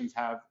of patients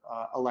have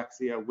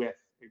alexia with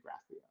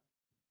agraphia.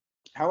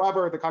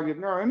 However, the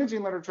cognitive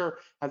neuroimaging literature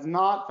has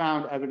not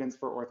found evidence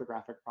for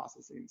orthographic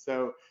processing.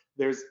 So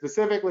there's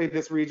specifically,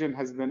 this region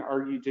has been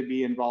argued to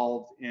be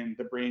involved in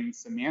the brain's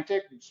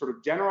semantic, sort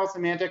of general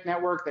semantic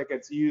network that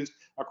gets used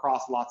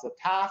across lots of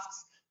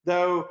tasks.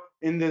 Though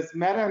in this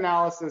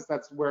meta-analysis,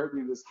 that's where,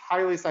 this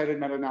highly cited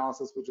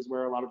meta-analysis, which is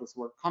where a lot of this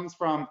work comes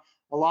from,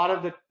 a lot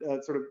of the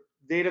sort of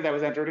data that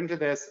was entered into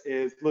this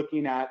is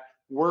looking at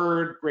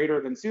word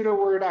greater than pseudo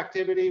word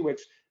activity,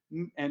 which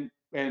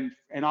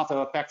and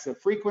also effects of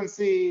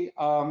frequency,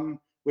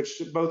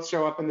 which both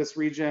show up in this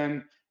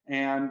region.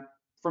 And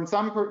from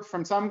some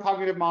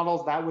cognitive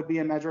models, that would be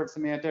a measure of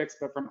semantics,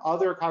 but from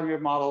other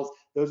cognitive models,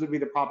 those would be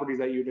the properties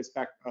that you'd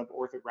expect of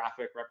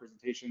orthographic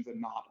representations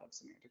and not of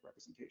semantic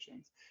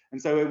representations.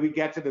 And so we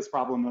get to this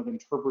problem of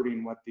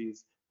interpreting what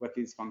these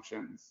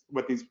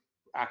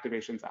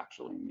activations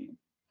actually mean.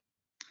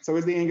 So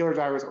is the angular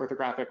gyrus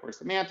orthographic or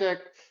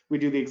semantic? We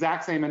do the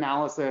exact same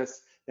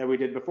analysis that we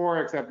did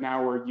before, except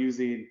now we're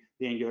using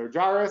the angular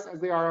gyrus as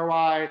the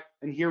ROI.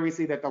 And here we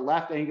see that the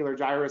left angular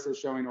gyrus is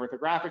showing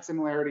orthographic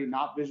similarity,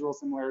 not visual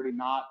similarity,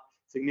 not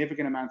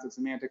significant amounts of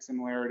semantic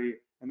similarity,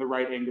 and the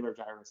right angular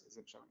gyrus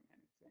isn't showing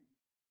anything.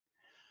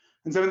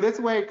 And so in this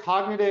way,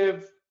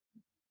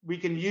 we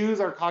can use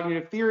our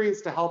cognitive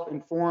theories to help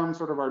inform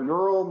sort of our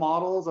neural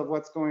models of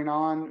what's going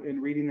on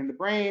in reading in the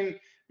brain,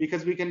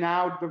 because we can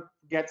now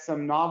get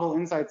some novel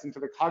insights into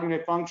the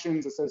cognitive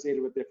functions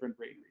associated with different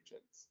brain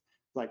regions.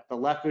 Like the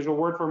left visual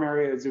word form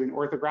area is doing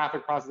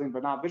orthographic processing,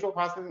 but not visual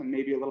processing, and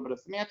maybe a little bit of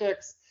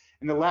semantics.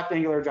 And the left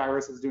angular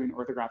gyrus is doing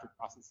orthographic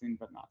processing,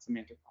 but not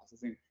semantic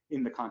processing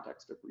in the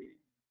context of reading.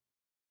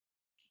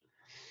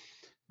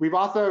 We've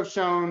also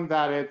shown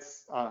that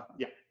it's,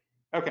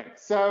 Okay,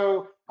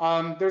 so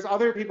there's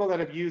other people that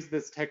have used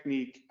this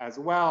technique as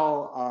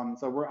well.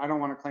 I don't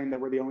want to claim that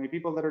we're the only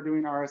people that are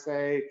doing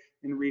RSA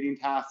in reading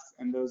tasks,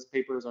 and those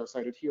papers are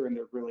cited here, and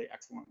they're really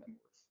excellent and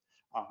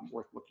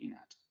worth looking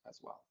at as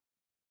well.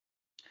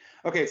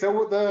 Okay, so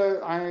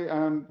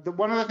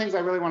one of the things I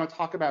really want to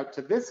talk about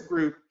to this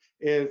group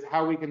is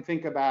how we can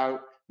think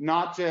about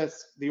not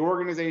just the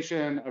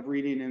organization of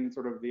reading in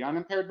sort of the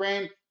unimpaired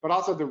brain, but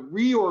also the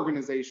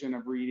reorganization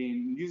of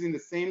reading, using the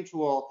same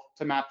tool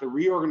to map the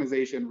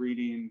reorganization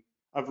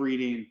of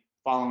reading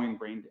following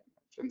brain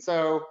damage. And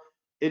so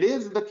it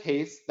is the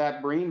case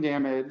that brain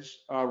damage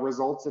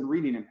results in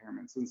reading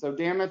impairments. And so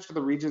damage to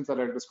the regions that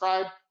are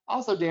described,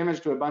 also damage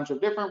to a bunch of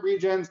different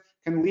regions,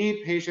 can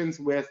lead patients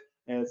with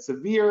a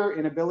severe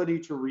inability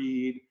to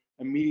read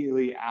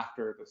immediately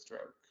after the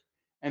stroke.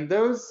 And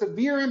those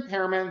severe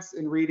impairments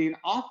in reading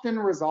often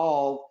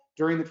resolve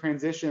during the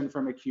transition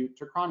from acute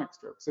to chronic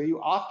stroke. So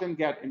you often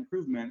get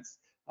improvements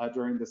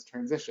during this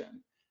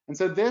transition. And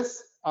so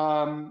this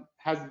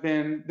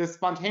this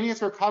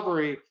spontaneous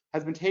recovery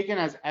has been taken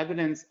as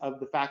evidence of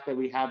the fact that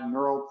we have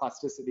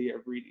neuroplasticity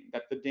of reading,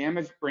 that the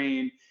damaged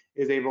brain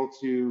is able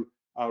to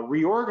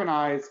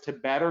reorganize to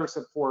better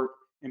support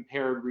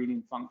impaired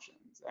reading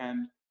functions.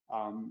 And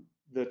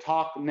the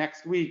talk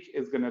next week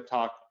is going to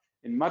talk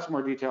in much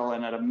more detail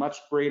and at a much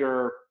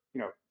greater,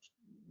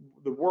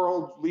 the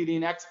world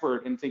leading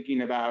expert in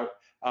thinking about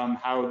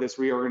how this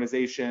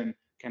reorganization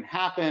can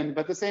happen,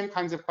 but the same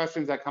kinds of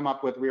questions that come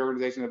up with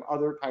reorganization of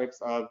other types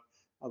of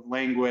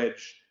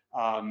language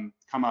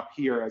come up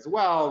here as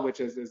well, which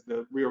is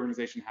the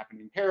reorganization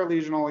happening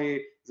paralesionally?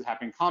 Is it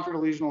happening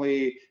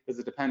contralesionally? Does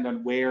it depend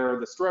on where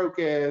the stroke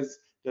is?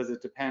 Does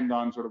it depend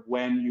on sort of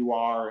when you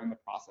are in the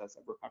process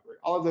of recovery?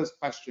 All of those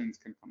questions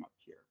can come up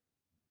here.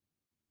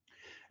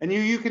 And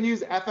you can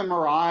use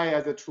fMRI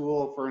as a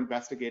tool for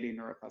investigating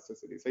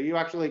neuroplasticity. So you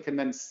actually can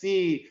then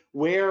see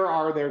where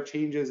are there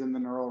changes in the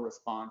neural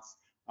response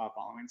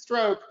following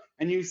stroke,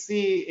 and you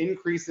see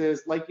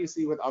increases, like you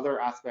see with other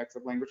aspects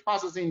of language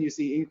processing, you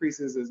see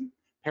increases in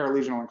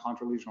paralesional and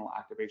contralesional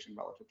activation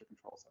relative to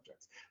control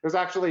subjects. There's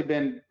actually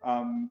been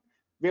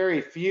very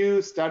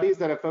few studies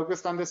that have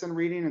focused on this in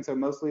reading, and so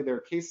mostly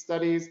they're case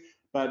studies.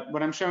 But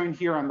what I'm showing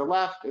here on the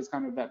left is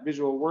kind of that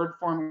visual word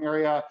form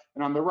area,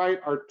 and on the right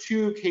are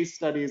two case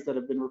studies that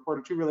have been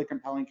reported, two really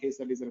compelling case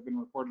studies that have been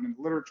reported in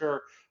the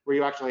literature, where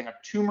you actually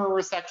have tumor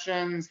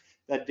resections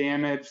that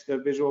damage the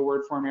visual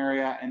word form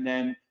area, and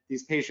then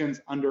these patients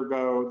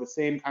undergo the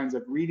same kinds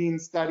of reading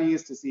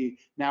studies to see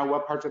now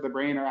what parts of the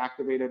brain are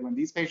activated when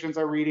these patients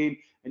are reading,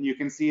 and you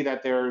can see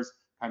that there's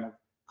kind of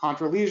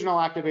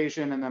contralesional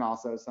activation and then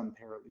also some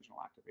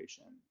paralesional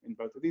activation in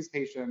both of these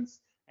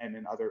patients and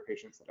in other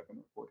patients that have been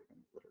reported in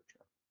the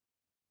literature.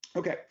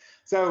 Okay,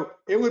 so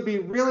it would be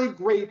really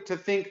great to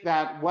think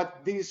that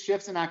what these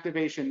shifts in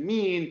activation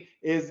mean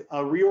is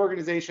a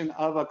reorganization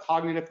of a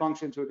cognitive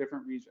function to a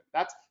different region.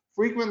 That's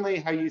frequently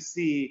how you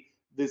see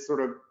this sort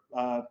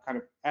of kind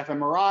of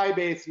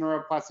fMRI-based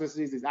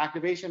neuroplasticities, these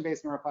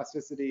activation-based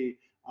neuroplasticity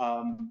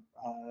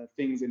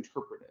things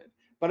interpreted.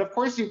 But of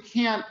course, you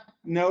can't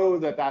know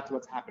that that's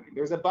what's happening.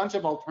 There's a bunch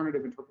of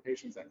alternative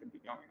interpretations that could be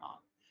going on.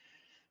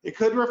 It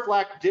could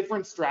reflect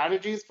different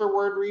strategies for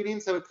word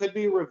reading. So it could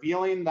be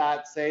revealing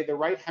that, say, the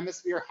right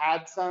hemisphere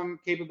had some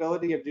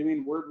capability of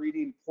doing word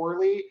reading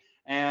poorly.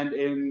 And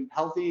in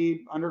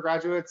healthy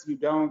undergraduates, you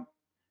don't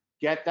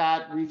get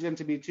that region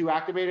to be too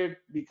activated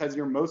because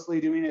you're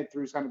mostly doing it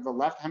through kind of the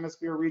left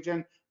hemisphere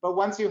region. But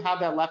once you have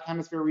that left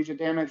hemisphere region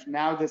damaged,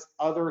 now this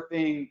other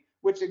thing,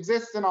 which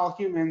exists in all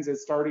humans,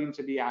 is starting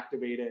to be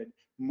activated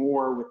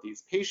more with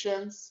these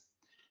patients.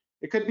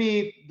 It could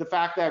be the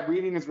fact that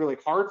reading is really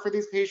hard for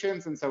these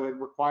patients, and so it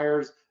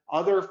requires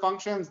other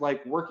functions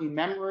like working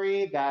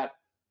memory that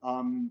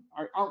aren't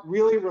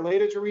really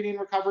related to reading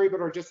recovery,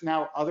 but are just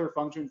now other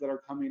functions that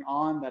are coming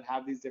on that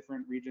have these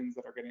different regions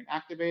that are getting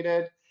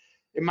activated.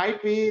 It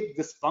might be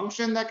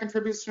dysfunction that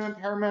contributes to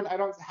impairment.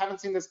 Haven't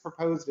seen this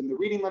proposed in the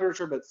reading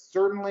literature, but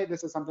certainly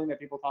this is something that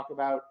people talk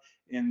about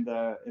in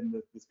the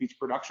speech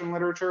production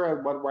literature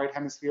of what right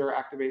hemisphere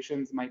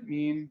activations might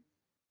mean.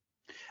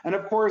 And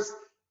of course,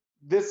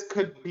 this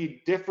could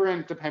be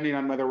different depending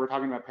on whether we're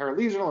talking about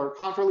paralesional or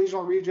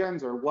contralesional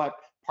regions or what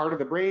part of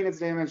the brain is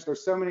damaged.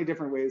 There's so many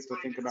different ways to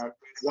think about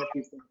what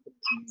these things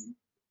mean.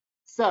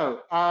 So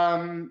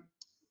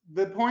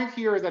the point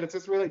here is that it's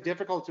just really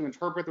difficult to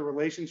interpret the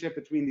relationship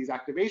between these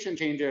activation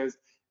changes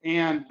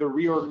and the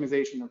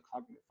reorganization of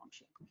cognitive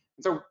function.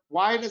 And so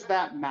why does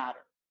that matter?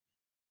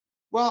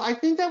 Well, I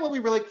think that what we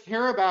really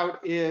care about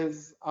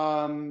is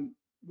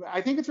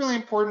I think it's really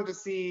important to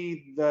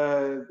see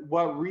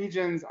what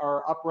regions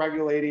are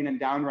upregulating and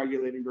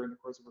downregulating during the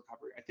course of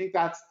recovery. I think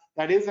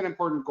that is an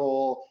important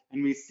goal,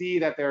 and we see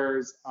that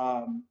there's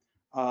a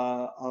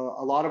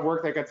lot of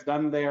work that gets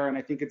done there, and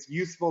I think it's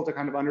useful to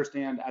kind of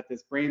understand at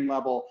this brain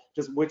level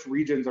just which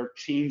regions are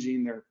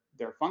changing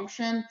their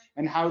function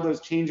and how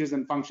those changes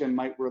in function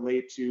might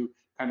relate to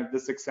kind of the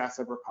success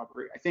of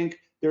recovery. I think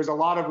there's a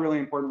lot of really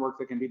important work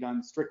that can be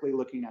done strictly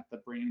looking at the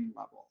brain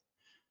level.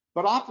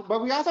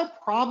 But we also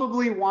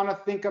probably want to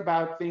think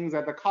about things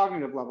at the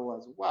cognitive level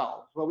as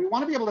well. So we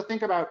want to be able to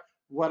think about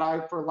what I,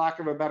 for lack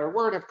of a better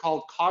word, have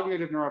called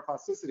cognitive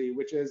neuroplasticity,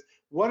 which is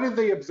what do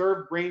the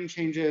observed brain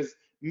changes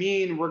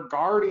mean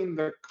regarding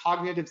the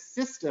cognitive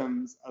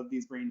systems of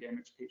these brain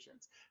damaged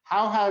patients?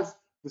 How has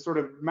the sort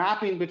of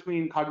mapping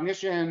between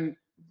cognition,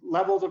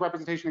 levels of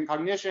representation and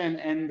cognition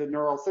and the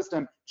neural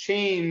system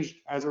changed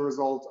as a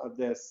result of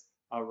this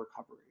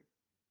recovery?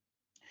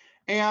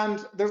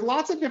 And there's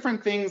lots of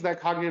different things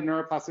that cognitive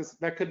neuroplasticity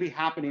that could be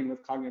happening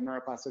with cognitive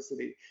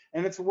neuroplasticity.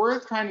 And it's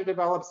worth trying to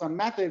develop some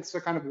methods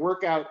to kind of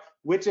work out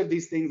which of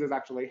these things is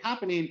actually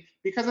happening,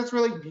 because it's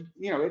really,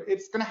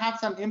 it's going to have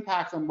some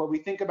impacts on what we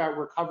think about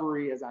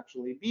recovery as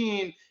actually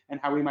being and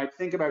how we might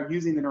think about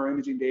using the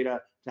neuroimaging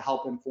data to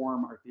help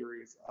inform our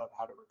theories of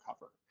how to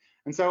recover.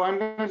 And so I'm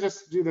going to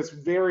just do this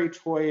very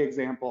toy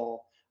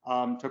example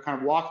to kind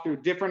of walk through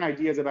different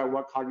ideas about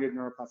what cognitive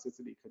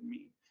neuroplasticity could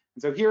mean.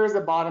 And so here is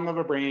the bottom of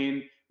a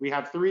brain. We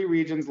have 3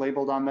 regions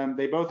labeled on them.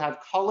 They both have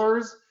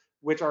colors,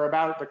 which are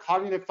about the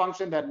cognitive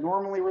function that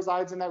normally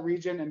resides in that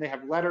region, and they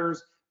have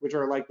letters, which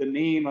are like the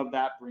name of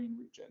that brain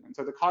region. And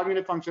so the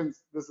cognitive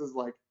functions, this is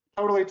like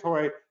totally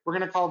toy. We're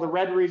going to call the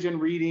red region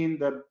reading,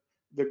 the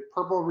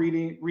purple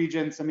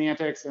region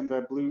semantics, and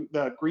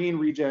the green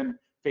region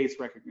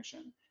face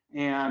recognition.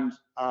 And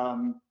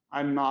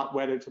I'm not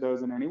wedded to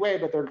those in any way,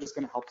 but they're just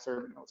going to help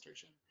serve an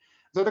illustration.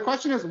 So the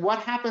question is, what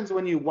happens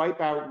when you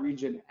wipe out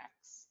region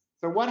X?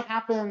 So what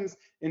happens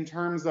in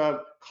terms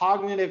of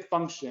cognitive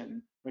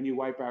function when you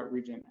wipe out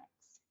region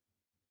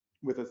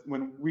X,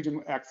 when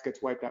region X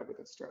gets wiped out with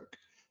a stroke?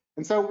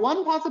 And so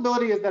one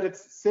possibility is that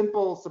it's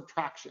simple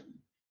subtraction.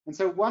 And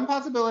so one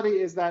possibility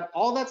is that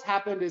all that's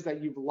happened is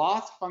that you've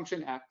lost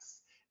function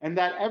X and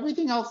that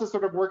everything else is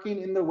sort of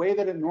working in the way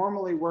that it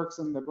normally works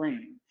in the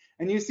brain.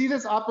 And you see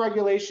this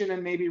upregulation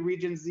in maybe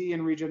region Z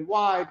and region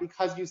Y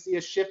because you see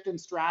a shift in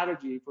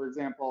strategy, for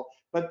example,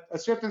 but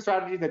a shift in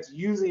strategy that's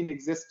using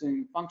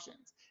existing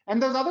functions.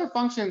 And those other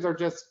functions are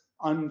just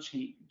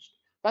unchanged.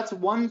 That's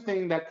one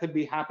thing that could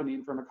be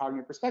happening from a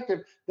cognitive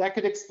perspective that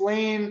could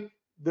explain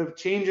the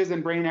changes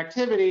in brain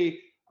activity,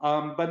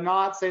 but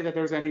not say that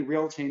there's any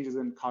real changes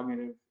in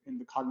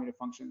the cognitive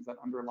functions that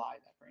underlie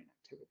that brain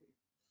activity.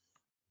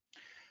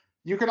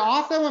 You could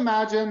also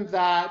imagine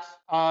that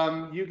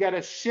you get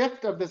a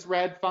shift of this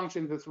red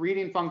function, this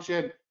reading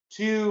function,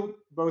 to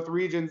both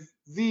region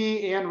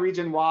Z and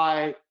region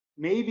Y,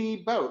 maybe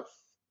both,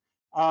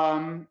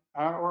 or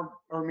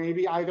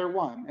maybe either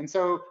one. And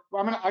so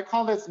I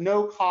call this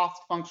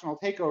no-cost functional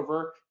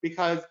takeover,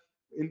 because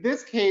in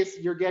this case,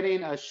 you're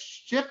getting a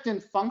shift in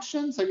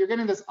function. So you're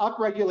getting this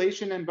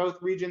upregulation in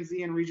both region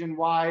Z and region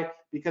Y,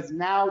 because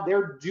now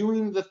they're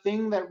doing the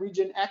thing that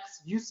region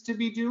X used to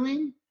be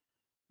doing.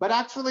 But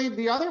actually,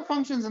 the other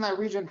functions in that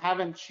region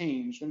haven't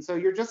changed. And so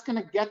you're just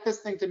going to get this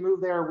thing to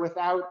move there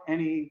without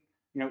any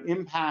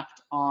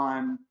impact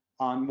on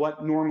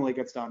what normally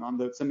gets done, on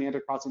the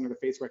semantic processing or the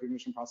face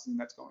recognition processing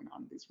that's going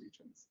on in these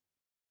regions.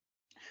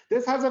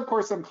 This has, of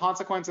course, some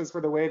consequences for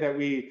the way that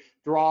we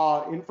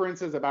draw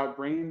inferences about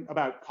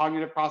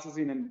cognitive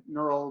processing and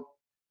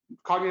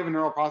cognitive and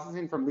neural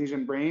processing from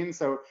lesion brain.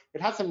 So it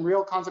has some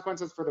real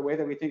consequences for the way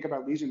that we think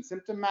about lesion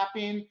symptom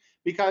mapping,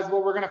 because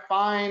what we're going to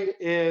find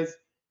is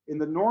in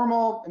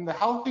the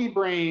healthy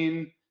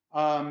brain,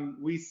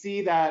 we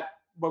see that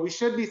what we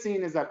should be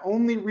seeing is that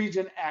only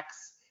region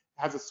X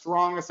has a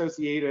strong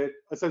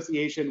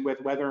association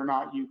with whether or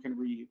not you can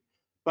read.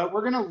 But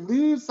we're going to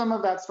lose some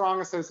of that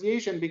strong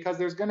association because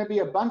there's going to be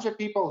a bunch of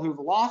people who've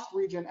lost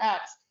region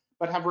X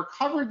but have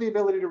recovered the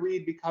ability to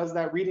read because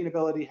that reading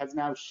ability has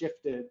now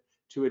shifted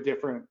to a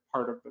different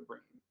part of the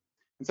brain.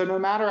 And so no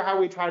matter how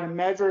we try to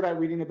measure that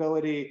reading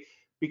ability,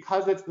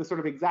 because it's the sort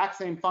of exact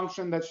same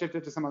function that's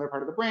shifted to some other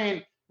part of the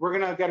brain, we're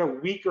going to get a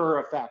weaker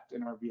effect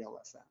in our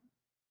VLSM.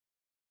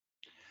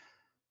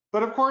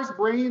 But of course,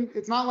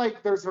 it's not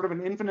like there's sort of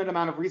an infinite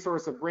amount of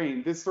resource of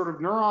brain. This sort of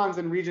neurons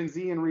in region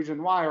Z and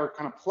region Y are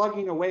kind of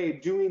plugging away,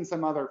 doing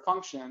some other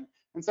function.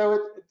 And so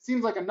it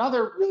seems like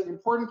another really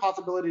important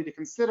possibility to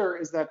consider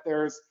is that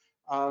there's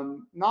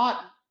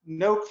not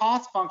no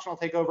cost functional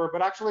takeover,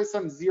 but actually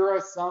some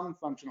zero-sum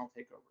functional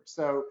takeover.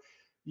 So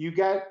you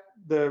get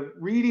the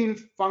reading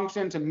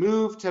function to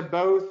move to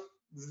both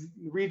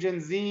region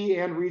Z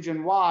and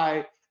region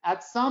Y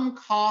at some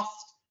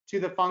cost to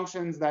the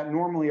functions that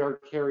normally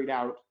are carried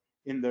out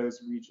in those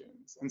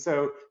regions. And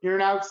so you're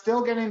now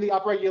still getting the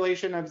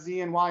upregulation of Z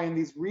and Y in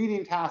these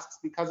reading tasks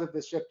because of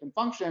this shift in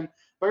function,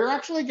 but you're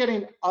actually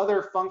getting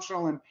other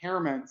functional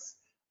impairments,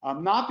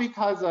 not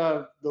because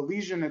of the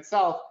lesion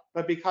itself,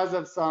 but because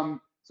of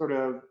some sort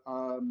of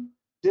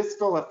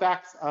distal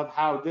effects of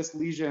how this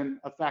lesion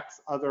affects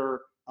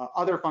other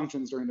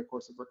functions during the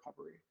course of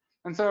recovery.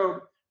 And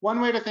so one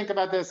way to think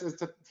about this is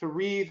to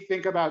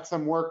rethink about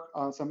some work,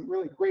 some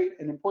really great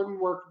and important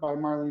work by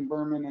Marlene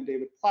Berman and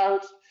David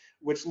Plout,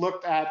 which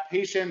looked at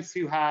patients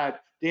who had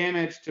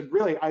damage to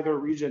really either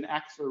region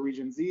X or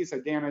region Z, so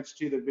damage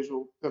to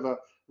the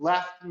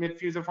left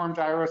midfusiform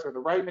gyrus or the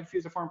right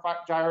midfusiform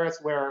gyrus,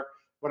 where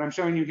what I'm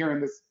showing you here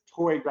in this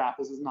toy graph,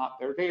 this is not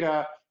their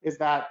data, is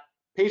that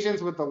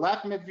patients with the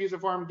left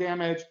midfusiform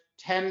damage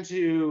tend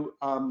to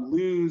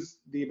lose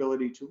the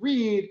ability to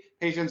read.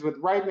 Patients with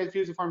right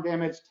midfusiform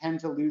damage tend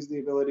to lose the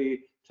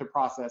ability to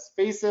process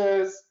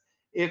faces.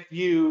 If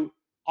you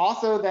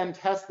also then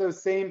test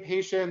those same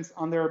patients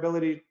on their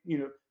ability,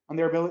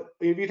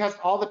 if you test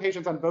all the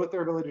patients on both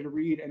their ability to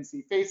read and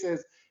see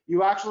faces,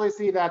 you actually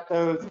see that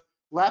those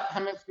left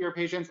hemisphere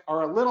patients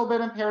are a little bit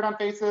impaired on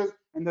faces,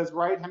 and those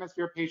right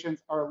hemisphere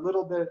patients are a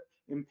little bit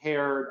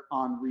impaired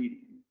on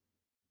reading,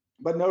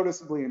 but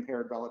noticeably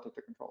impaired relative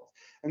to controls.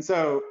 And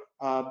so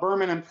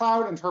Berman and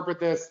Plout interpret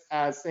this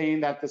as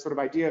saying that the sort of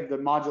idea of the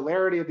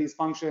modularity of these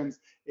functions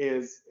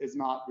is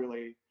not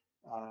really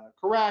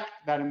correct,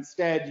 that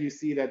instead you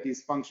see that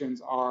these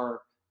functions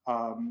are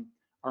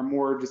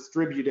more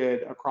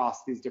distributed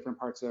across these different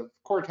parts of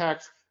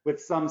cortex with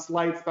some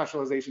slight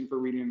specialization for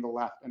reading in the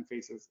left and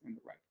faces in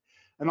the right.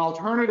 An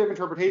alternative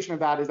interpretation of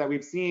that is that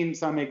we've seen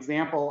some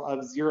example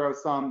of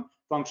zero-sum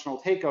functional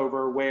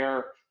takeover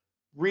where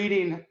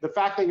reading, the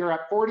fact that you're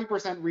at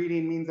 40%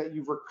 reading means that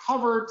you've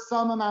recovered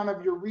some amount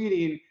of your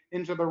reading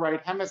into the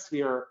right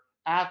hemisphere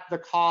at the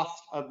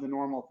cost of the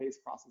normal face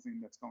processing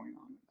that's going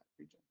on in that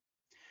region.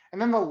 And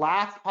then the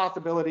last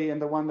possibility,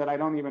 and the one that I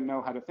don't even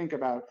know how to think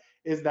about,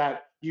 is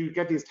that you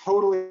get these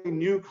totally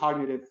new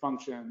cognitive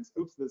functions.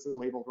 Oops, this is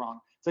labeled wrong.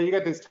 So you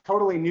get these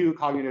totally new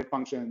cognitive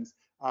functions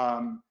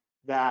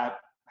that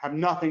have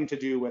nothing to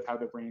do with how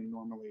the brain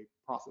normally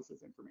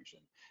processes information.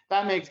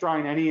 That makes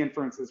drawing any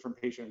inferences from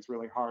patients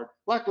really hard.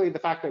 Luckily, the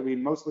fact that we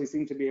mostly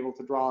seem to be able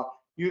to draw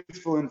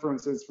useful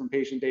inferences from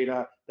patient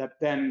data that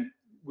then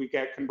we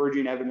get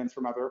converging evidence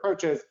from other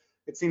approaches,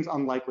 it seems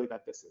unlikely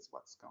that this is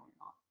what's going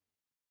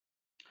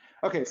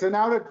on. Okay, so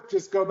now to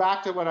just go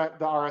back to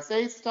the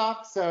RSA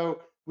stuff.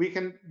 So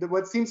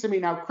what seems to me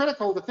now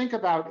critical to think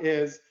about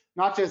is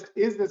not just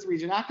is this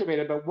region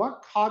activated, but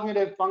what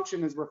cognitive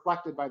function is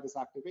reflected by this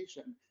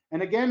activation?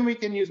 And again, we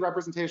can use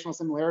representational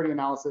similarity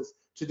analysis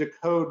to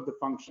decode the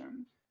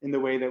function in the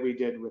way that we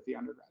did with the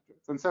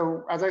undergraduates. And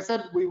so, as I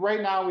said,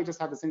 right now we just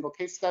have a single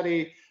case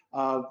study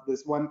of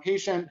this one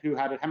patient who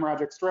had a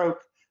hemorrhagic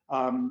stroke.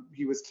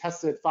 He was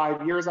tested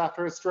 5 years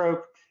after a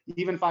stroke.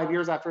 Even 5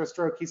 years after a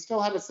stroke, he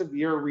still had a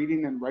severe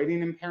reading and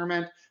writing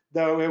impairment,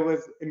 though it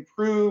was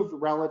improved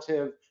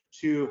relative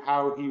to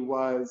how he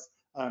was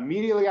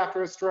immediately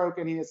after a stroke,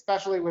 and he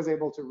especially was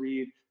able to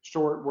read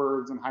short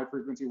words and high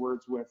frequency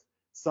words with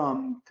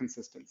some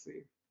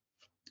consistency.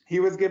 He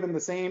was given the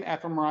same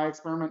fMRI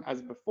experiment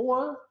as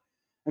before,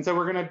 and so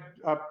we're going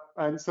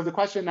to, so the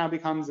question now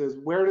becomes is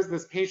where does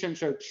this patient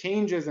show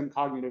changes in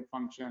cognitive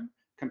function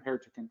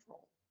compared to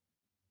control?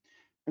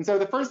 And so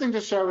the first thing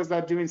to show is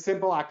that doing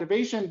simple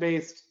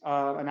activation-based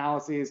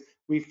analyses,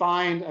 we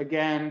find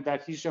again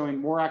that he's showing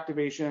more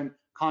activation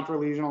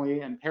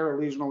contralesionally and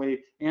paralesionally,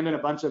 and in a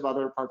bunch of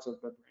other parts of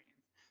the brain.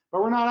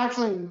 But we're not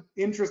actually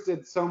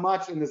interested so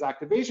much in this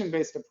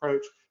activation-based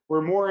approach.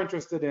 We're more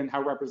interested in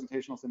how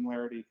representational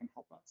similarity can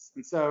help us.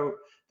 And so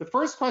the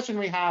first question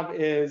we have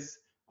is,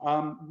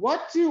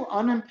 what do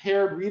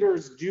unimpaired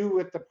readers do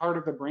with the part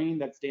of the brain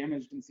that's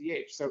damaged in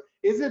CH? So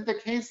is it the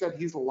case that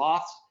he's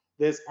lost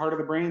this part of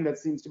the brain that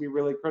seems to be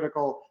really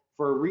critical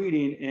for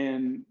reading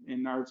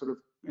in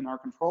our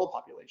control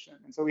population?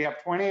 And so we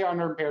have 20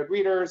 unimpaired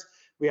readers.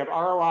 We have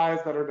ROIs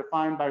that are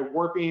defined by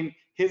warping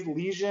his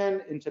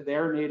lesion into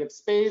their native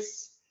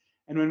space.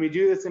 And when we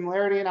do the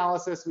similarity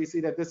analysis, we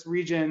see that this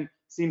region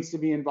seems to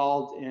be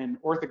involved in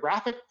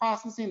orthographic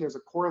processing. There's a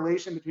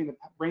correlation between the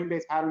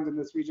brain-based patterns in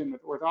this region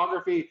with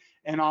orthography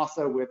and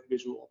also with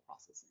visual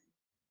processing.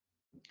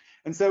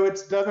 And so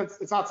it's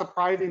not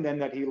surprising then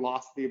that he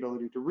lost the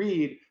ability to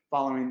read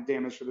following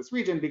damage to this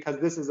region, because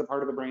this is a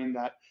part of the brain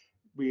that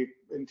we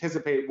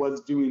anticipate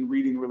was doing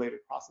reading-related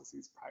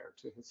processes prior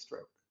to his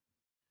stroke.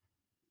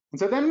 And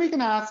so then we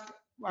can ask,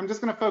 I'm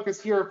just going to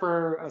focus here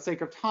for the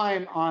sake of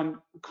time on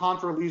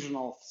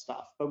contralesional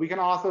stuff, but we can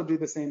also do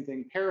the same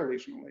thing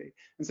paralesionally.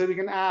 And so we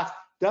can ask,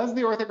 does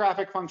the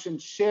orthographic function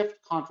shift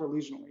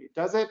contralesionally?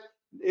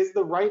 Is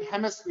the right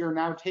hemisphere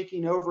now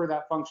taking over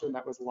that function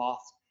that was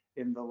lost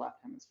in the left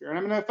hemisphere? And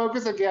I'm going to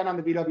focus again on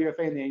the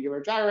BWFA and the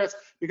angular gyrus,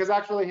 because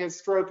actually his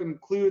stroke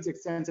includes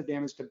extensive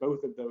damage to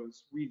both of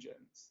those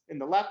regions in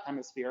the left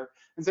hemisphere.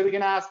 And so we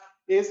can ask,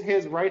 is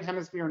his right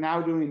hemisphere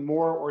now doing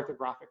more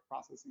orthographic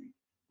processing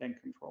than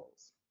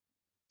controls?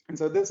 And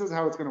so this is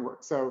how it's going to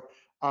work. So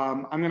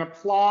I'm going to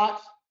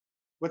plot,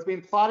 what's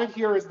being plotted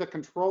here is the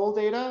control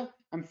data.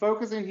 I'm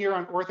focusing here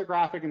on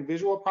orthographic and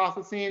visual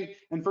processing.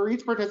 And for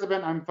each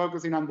participant, I'm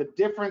focusing on the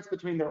difference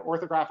between their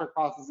orthographic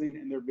processing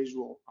and their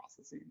visual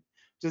processing,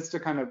 just to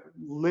kind of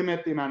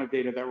limit the amount of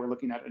data that we're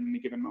looking at any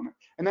given moment.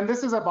 And then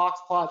this is a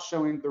box plot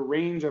showing the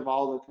range of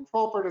all the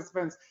control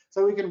participants,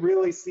 so we can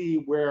really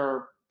see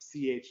where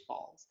CH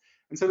falls.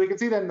 And so we can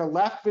see that in the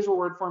left visual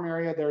word form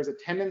area, there is a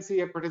tendency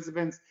of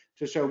participants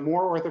to show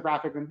more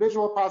orthographic than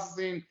visual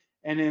processing.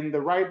 And in the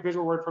right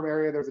visual word form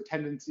area, there's a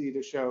tendency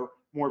to show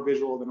more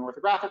visual than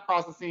orthographic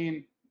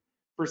processing.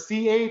 For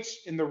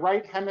CH, in the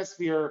right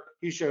hemisphere,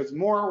 he shows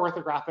more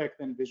orthographic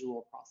than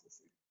visual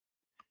processing.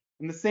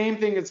 And the same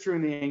thing is true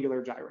in the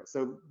angular gyrus.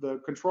 So the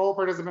control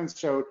participants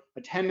showed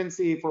a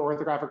tendency for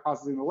orthographic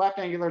processing in the left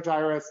angular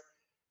gyrus,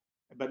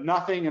 but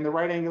nothing in the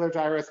right angular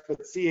gyrus, but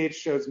CH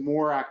shows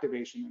more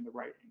activation in the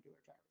right angular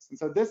gyrus. And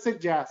so this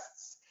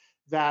suggests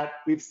that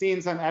we've seen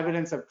some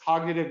evidence of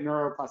cognitive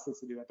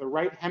neuroplasticity, that the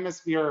right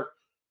hemisphere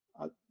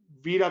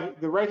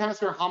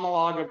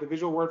homologue of the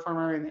visual word form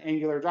area and the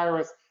angular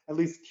gyrus at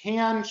least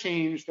can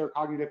change their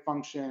cognitive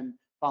function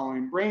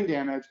following brain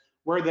damage,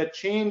 where the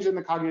change in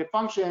the cognitive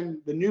function,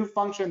 the new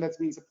function that's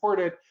being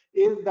supported,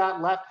 is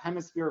that left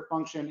hemisphere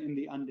function in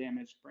the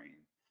undamaged brain.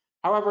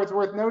 However, it's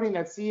worth noting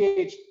that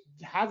CH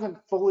hasn't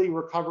fully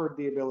recovered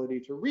the ability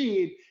to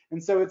read,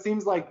 and so it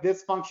seems like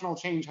this functional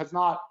change has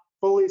not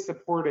fully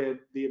supported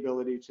the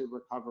ability to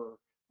recover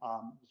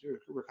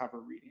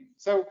reading.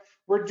 So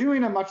we're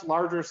doing a much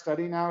larger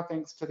study now,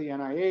 thanks to the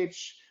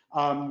NIH,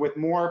 with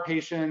more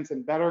patients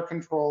and better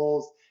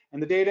controls,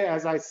 and the data,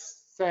 as I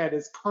said,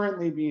 is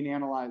currently being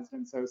analyzed,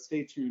 and so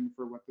stay tuned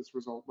for what this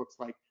result looks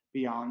like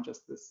beyond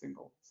just this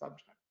single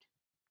subject.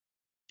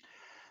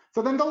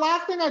 So then the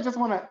last thing I just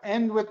want to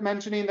end with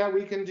mentioning that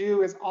we can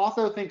do is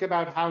also think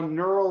about how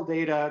neural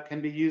data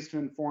can be used to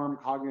inform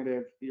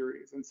cognitive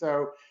theories. And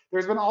so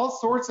there's been all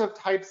sorts of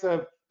types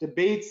of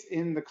debates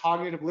in the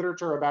cognitive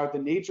literature about the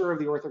nature of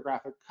the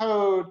orthographic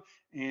code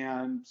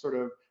and sort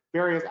of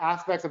various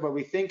aspects of what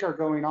we think are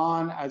going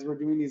on as we're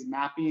doing these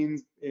mappings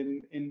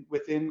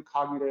within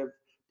cognitive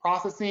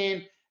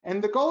processing.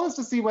 And the goal is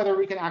to see whether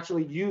we can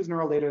actually use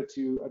neural data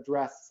to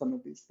address some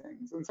of these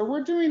things. And so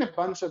we're doing a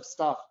bunch of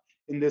stuff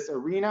in this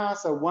arena.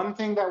 So one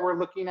thing that we're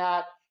looking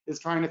at is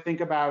trying to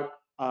think about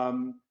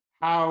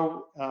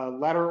how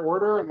letter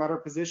order and letter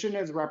position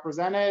is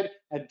represented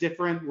at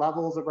different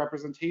levels of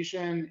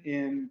representation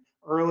in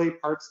early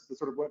parts, the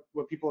sort of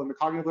what people in the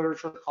cognitive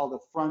literature call the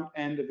front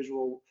end of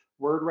visual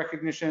word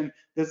recognition.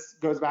 This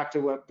goes back to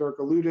what Dirk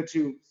alluded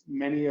to.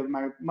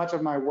 Much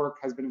of my work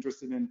has been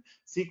interested in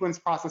sequence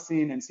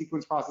processing, and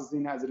sequence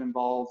processing as it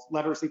involves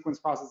letter sequence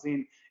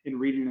processing in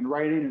reading and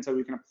writing. And so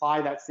we can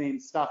apply that same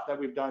stuff that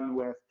we've done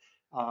with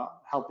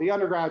healthy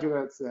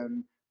undergraduates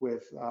and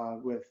with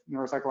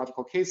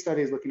neuropsychological case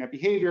studies looking at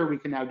behavior. We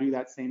can now do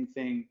that same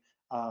thing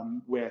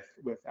with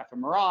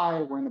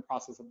fMRI. We're in the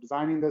process of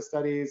designing those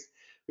studies.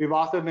 We've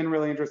also been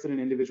really interested in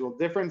individual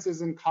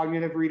differences in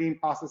cognitive reading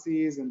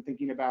processes and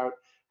thinking about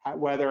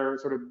whether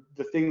sort of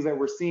the things that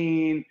we're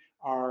seeing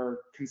are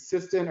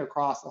consistent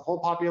across the whole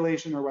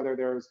population, or whether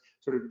there's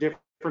sort of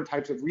different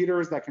types of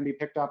readers that can be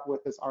picked up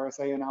with this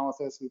RSA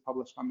analysis. We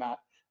published on that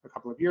a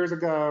couple of years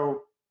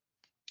ago.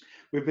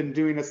 We've been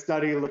doing a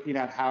study looking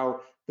at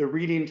how the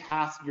reading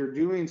task you're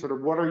doing, sort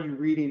of what are you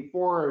reading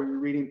for? Are you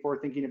reading for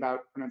thinking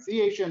about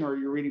pronunciation, or are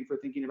you reading for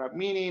thinking about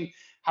meaning?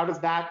 How does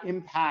that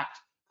impact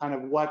kind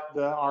of what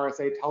the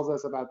RSA tells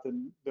us about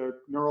the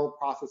neural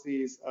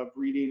processes of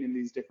reading in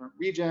these different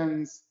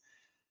regions.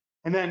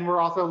 And then we're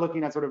also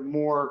looking at sort of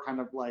more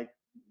kind of like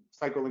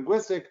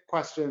psycholinguistic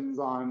questions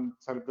on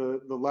sort of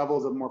the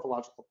levels of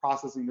morphological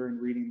processing during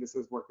reading. This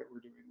is work that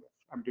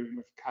I'm doing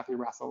with Kathy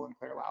Russell and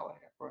Claire Lally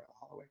at Royal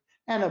Holloway,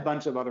 and a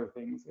bunch of other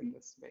things in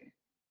this vein.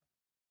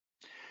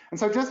 And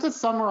so just to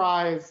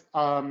summarize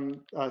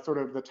sort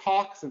of the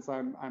talk, since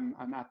I'm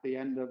at the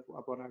end of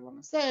what I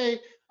want to say,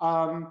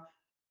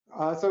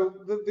 so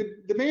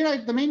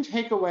the main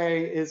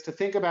takeaway is to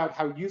think about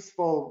how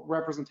useful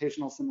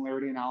representational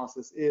similarity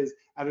analysis is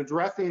at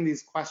addressing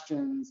these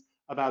questions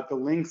about the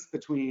links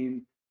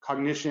between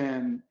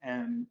cognition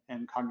and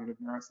cognitive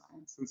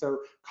neuroscience. And so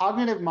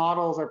cognitive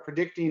models are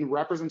predicting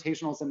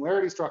representational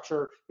similarity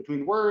structure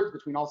between words,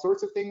 between all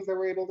sorts of things that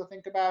we're able to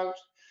think about.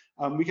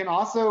 We can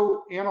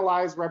also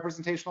analyze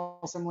representational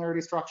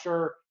similarity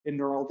structure in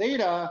neural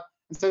data.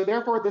 And so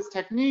therefore, this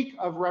technique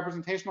of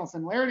representational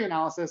similarity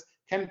analysis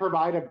can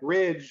provide a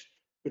bridge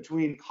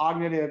between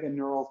cognitive and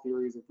neural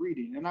theories of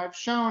reading. And I've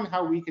shown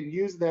how we can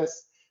use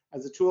this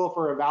as a tool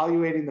for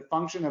evaluating the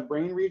function of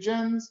brain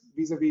regions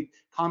vis-a-vis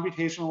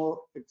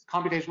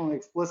computationally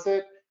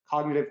explicit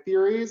cognitive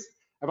theories.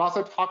 I've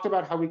also talked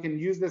about how we can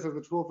use this as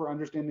a tool for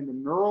understanding the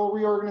neural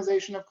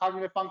reorganization of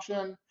cognitive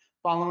function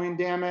following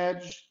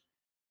damage.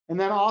 And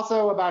then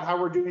also about how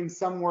we're doing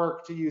some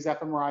work to use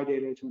fMRI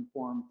data to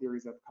inform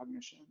theories of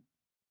cognition.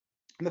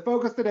 And the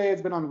focus today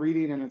has been on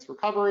reading and its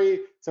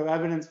recovery, so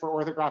evidence for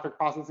orthographic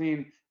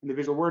processing in the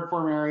visual word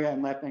form area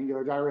and left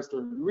angular gyrus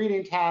during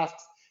reading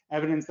tasks,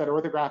 evidence that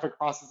orthographic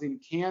processing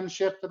can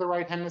shift to the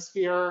right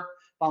hemisphere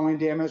following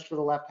damage to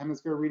the left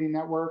hemisphere reading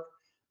network.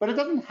 But it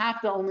doesn't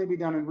have to only be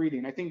done in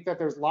reading. I think that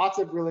there's lots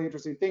of really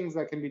interesting things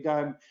that can be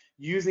done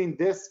using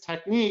this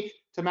technique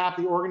to map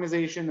the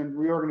organization and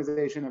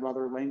reorganization of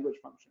other language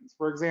functions.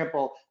 For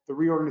example, the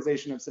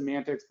reorganization of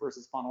semantics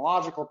versus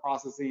phonological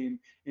processing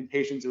in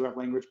patients who have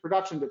language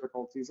production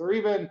difficulties, or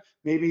even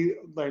maybe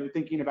like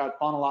thinking about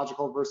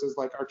phonological versus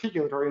like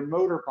articulatory and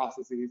motor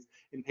processes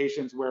in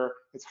patients where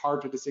it's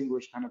hard to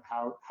distinguish kind of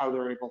how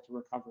they're able to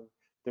recover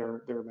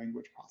their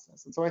language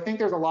process. And so I think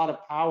there's a lot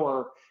of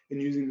power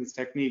in using this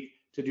technique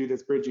to do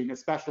this bridging,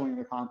 especially in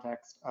the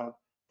context of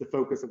the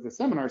focus of the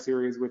seminar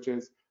series, which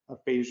is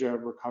aphasia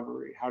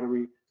recovery. How do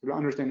we sort of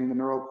understanding the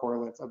neural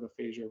correlates of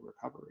aphasia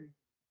recovery?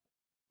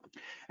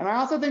 And I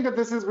also think that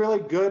this is really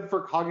good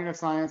for cognitive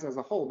science as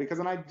a whole, because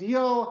an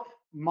ideal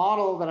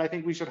model that I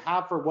think we should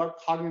have for what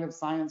cognitive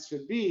science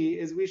should be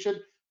is we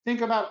should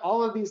think about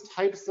all of these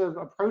types of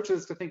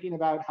approaches to thinking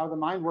about how the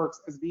mind works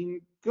as being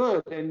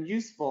good and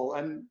useful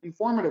and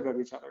informative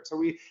of each other. So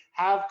we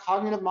have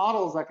cognitive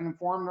models that can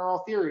inform neural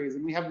theories,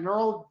 and we have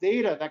neural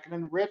data that can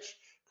enrich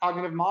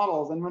cognitive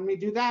models. And when we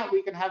do that,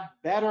 we can have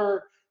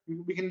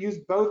we can use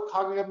both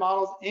cognitive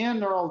models and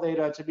neural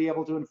data to be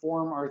able to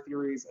inform our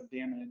theories of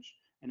damage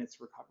and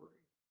its recovery.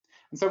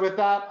 And so with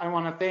that, I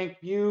want to thank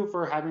you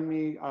for having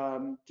me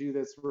do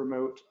this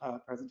remote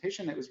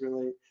presentation. It was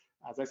really,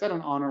 as I said,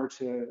 an honor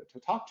to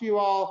talk to you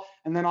all,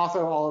 and then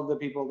also all of the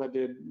people that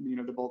did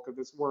the bulk of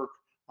this work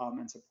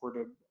and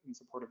supported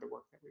the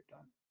work that we've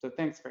done. So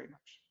thanks very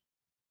much.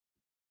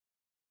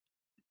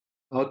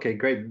 Okay,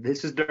 great.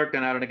 This is Dirk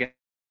Den Ouden again.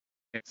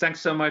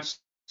 Thanks so much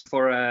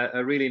for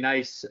a really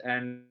nice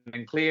and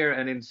clear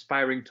and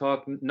inspiring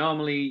talk.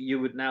 Normally, you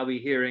would now be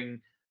hearing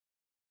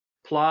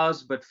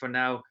applause, but for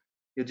now,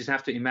 you'll just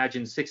have to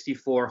imagine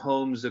 64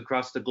 homes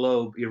across the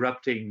globe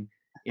erupting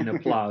in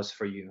applause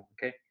for you,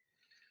 okay?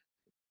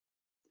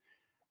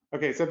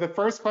 Okay, so the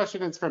first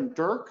question is from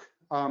Dirk,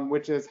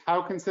 which is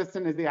how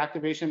consistent is the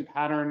activation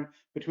pattern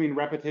between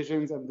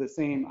repetitions of the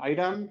same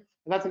item?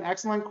 And that's an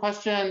excellent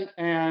question,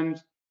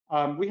 and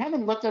we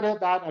haven't looked at it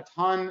that a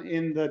ton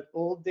in the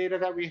old data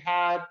that we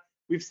had.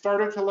 We've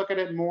started to look at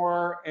it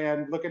more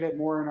and look at it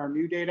more in our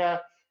new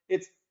data.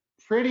 It's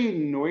pretty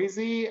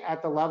noisy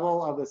at the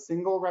level of a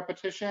single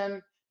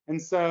repetition, and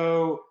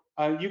so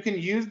you can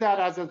use that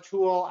as a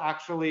tool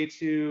actually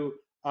to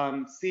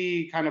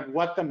see kind of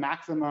what the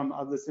maximum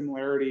of the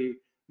similarity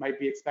might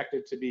be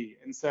expected to be.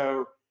 And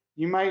so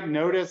you might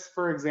notice,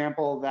 for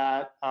example,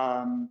 that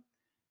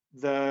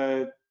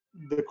the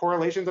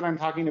correlations that I'm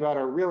talking about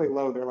are really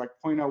low. They're like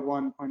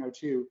 0.01,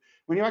 0.02.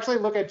 When you actually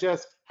look at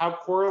just how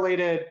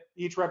correlated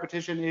each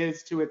repetition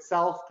is to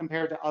itself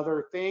compared to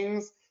other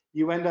things,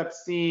 you end up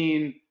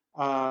seeing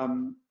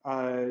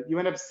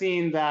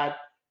that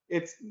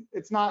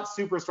it's not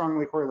super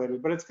strongly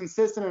correlated, but it's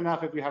consistent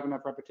enough if you have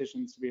enough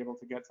repetitions to be able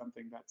to get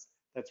something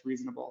that's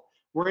reasonable.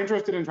 We're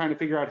interested in trying to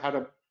figure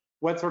out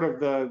what sort of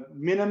the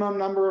minimum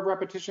number of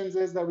repetitions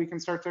is that we can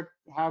start to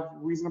have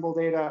reasonable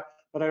data,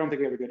 but I don't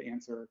think we have a good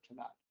answer to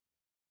that.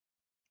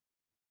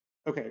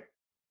 Okay,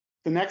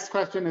 the next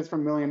question is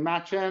from Million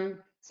Machin.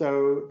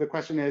 So the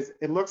question is,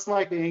 it looks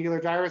like the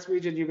angular gyrus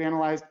region you've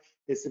analyzed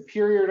is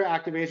superior to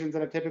activations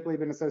that have typically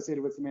been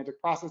associated with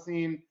semantic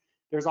processing.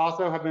 There's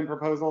also have been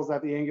proposals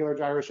that the angular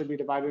gyrus should be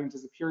divided into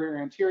superior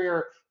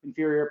anterior,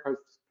 inferior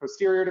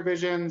posterior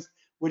divisions.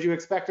 Would you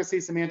expect to see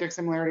semantic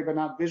similarity but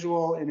not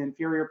visual in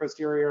inferior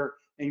posterior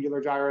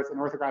angular gyrus, and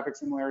orthographic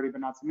similarity but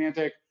not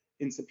semantic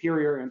in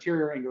superior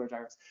anterior angular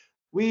gyrus.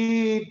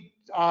 We,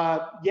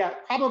 yeah,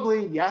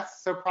 probably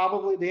yes. So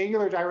probably the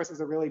angular gyrus is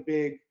a really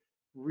big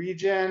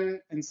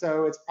region, and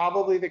so it's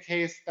probably the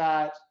case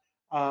that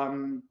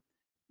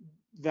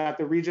that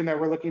the region that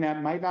we're looking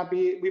at might not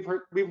be, we've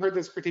heard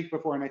this critique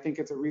before, and I think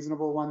it's a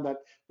reasonable one, that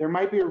there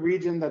might be a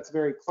region that's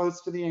very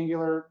close to the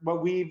angular,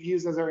 what we've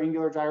used as our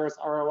angular gyrus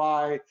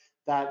ROI,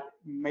 that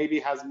maybe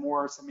has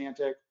more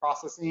semantic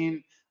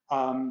processing.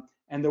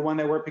 And the one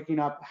that we're picking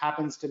up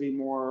happens to be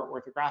more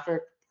orthographic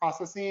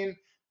processing.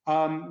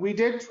 We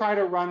did try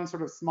to run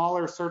sort of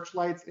smaller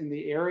searchlights in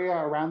the area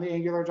around the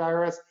angular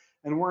gyrus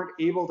and weren't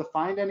able to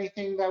find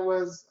anything that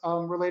was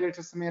related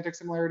to semantic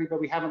similarity, but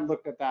we haven't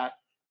looked at that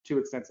too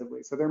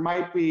extensively. So there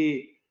might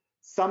be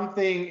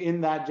something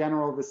in that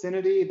general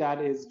vicinity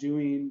that is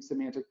doing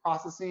semantic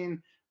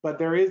processing, but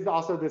there is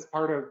also this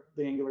part of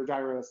the angular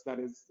gyrus that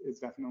is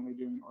definitely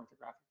doing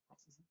orthographic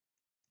processing.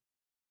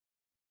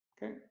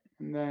 Okay,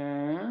 and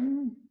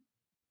then,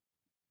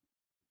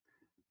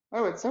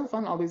 oh, it's so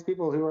fun, all these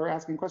people who are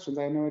asking questions.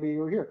 I had no idea you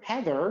were here.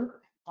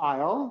 Heather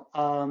Kyle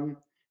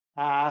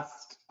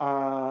asked,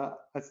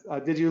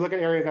 did you look at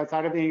areas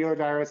outside of the angular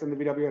gyrus in the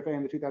VWFA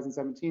in the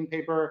 2017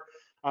 paper?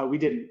 We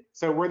didn't.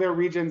 So were there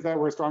regions that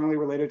were strongly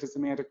related to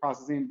semantic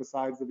processing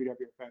besides the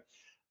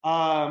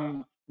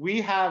VWFA?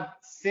 We have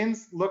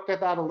since looked at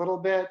that a little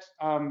bit.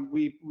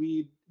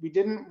 We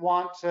didn't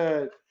want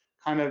to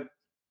kind of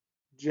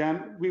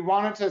we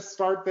wanted to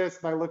start this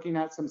by looking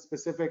at some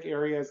specific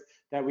areas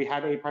that we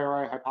had a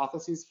priori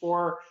hypotheses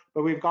for,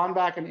 but we've gone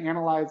back and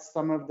analyzed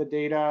some of the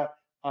data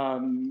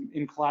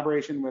in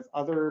collaboration with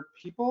other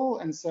people.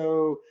 And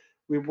so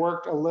we've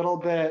worked a little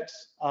bit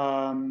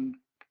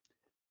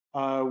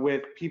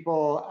with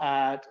people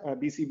at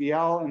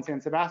BCBL in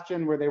San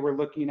Sebastian, where they were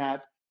looking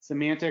at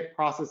semantic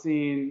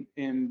processing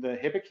in the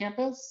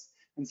hippocampus.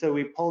 And so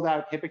we pulled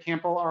out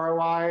hippocampal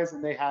ROIs,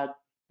 and they had,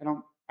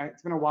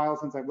 it's been a while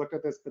since I've looked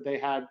at this, but they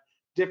had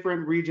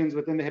different regions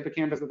within the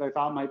hippocampus that they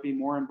thought might be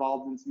more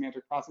involved in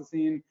semantic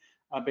processing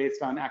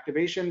based on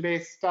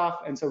activation-based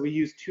stuff. And so we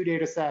used 2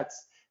 data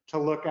sets to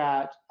look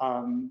at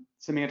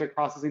semantic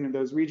processing in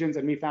those regions,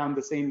 and we found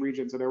the same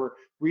region. So there were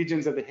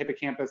regions of the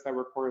hippocampus that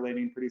were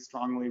correlating pretty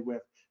strongly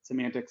with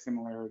semantic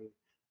similarity.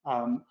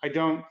 I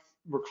don't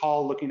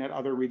recall looking at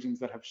other regions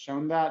that have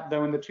shown that,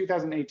 though in the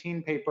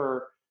 2018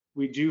 paper,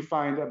 we do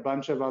find a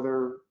bunch of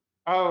other,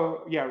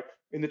 oh yeah,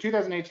 in the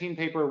 2018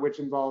 paper, which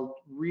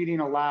involved reading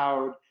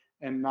aloud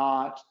and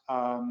not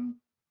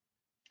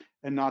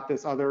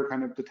this other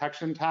kind of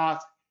detection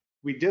task,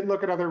 we did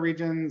look at other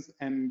regions,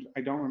 and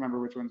I don't remember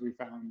which ones we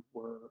found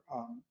were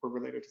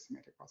related to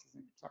semantic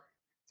processing.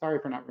 Sorry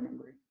for not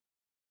remembering.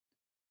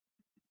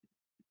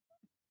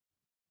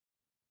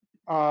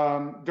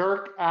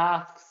 Dirk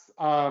asks,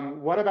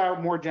 what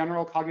about more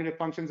general cognitive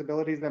functions,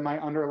 abilities that might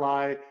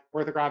underlie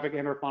orthographic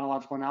and/or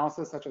phonological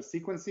analysis, such as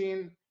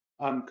sequencing?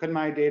 Could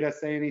my data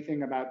say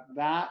anything about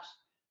that?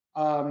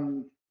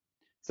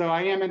 So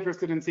I am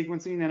interested in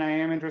sequencing, and I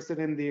am interested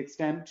in the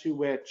extent to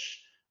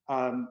which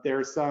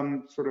there's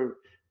some sort of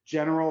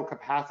general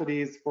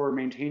capacities for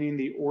maintaining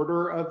the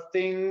order of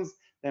things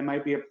that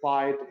might be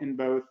applied in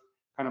both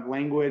kind of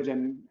language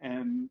and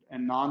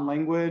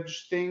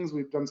non-language things.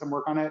 We've done some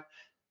work on it.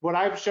 What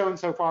I've shown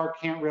so far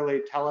can't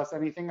really tell us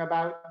anything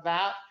about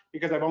that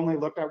because I've only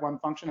looked at one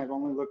function. I've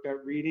only looked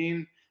at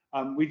reading.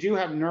 We do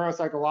have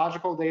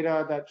neuropsychological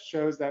data that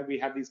shows that we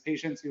have these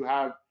patients who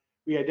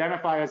we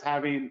identify as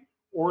having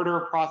order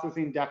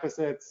processing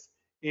deficits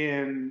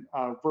in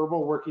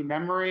verbal working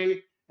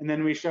memory. And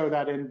then we show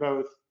that in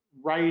both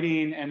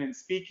writing and in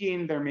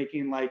speaking, they're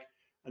making like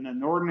an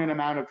inordinate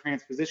amount of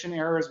transposition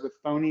errors with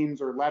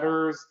phonemes or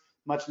letters,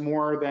 much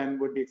more than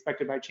would be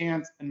expected by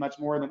chance, and much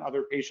more than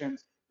other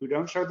patients who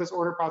don't show this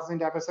order processing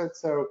deficit.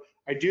 So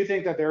I do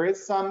think that there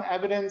is some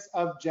evidence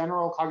of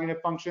general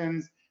cognitive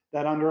functions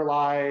that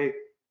underlie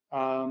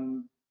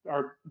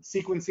our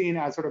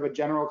sequencing as sort of a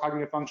general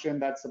cognitive function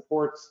that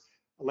supports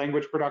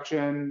language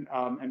production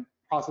and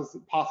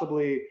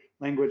possibly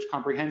language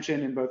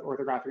comprehension in both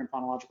orthographic and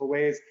phonological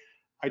ways.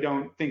 I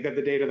don't think that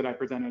the data that I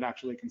presented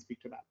actually can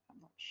speak to that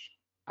much.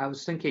 I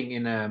was thinking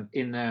in a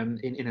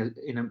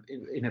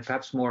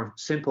perhaps more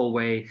simple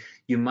way,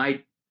 you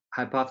might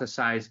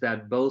hypothesize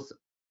that both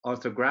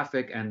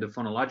orthographic and the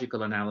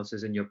phonological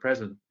analysis in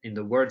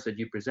the words that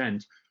you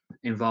present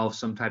involve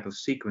some type of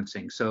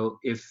sequencing. So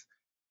if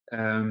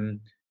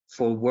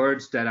for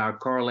words that are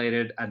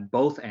correlated at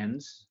both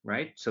ends,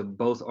 right? So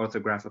both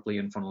orthographically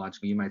and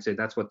phonologically, you might say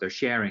that's what they're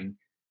sharing.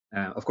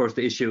 Of course,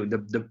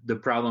 the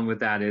problem with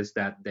that is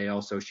that they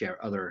also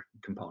share other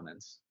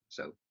components.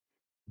 So,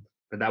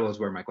 but that was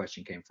where my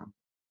question came from.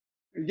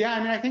 Yeah, I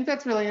mean, I think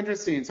that's really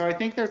interesting. So I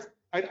think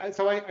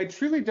I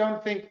truly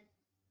don't think.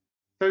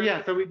 So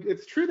yeah,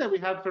 it's true that we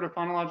have sort of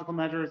phonological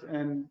measures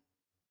and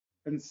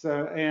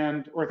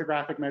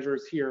orthographic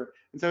measures here.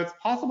 And so it's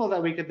possible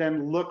that we could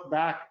then look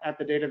back at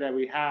the data that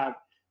we have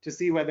to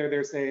see whether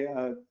there's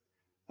a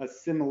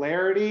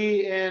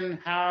similarity in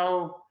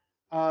how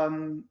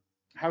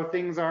how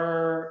things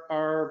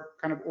are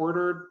kind of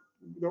ordered,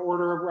 the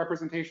order of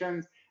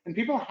representations. And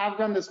people have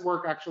done this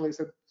work actually.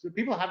 So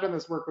people have done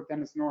this work with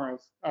Dennis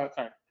Norris.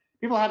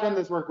 People have done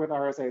this work with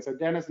RSA. So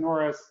Dennis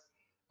Norris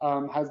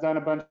has done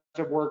a bunch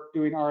of work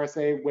doing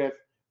RSA with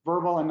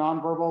verbal and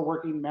nonverbal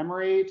working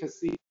memory to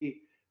see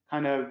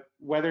kind of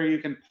whether you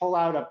can pull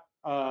out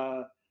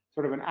a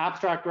sort of an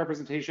abstract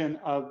representation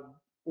of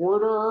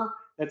order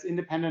that's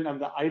independent of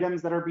the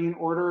items that are being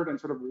ordered and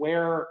sort of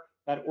where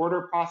that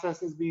order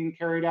process is being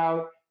carried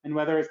out, and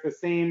whether it's the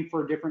same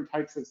for different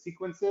types of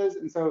sequences.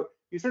 And so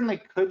you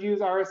certainly could use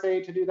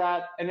RSA to do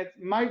that, and it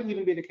might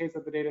even be the case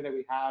that the data that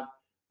we have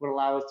would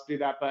allow us to do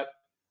that, but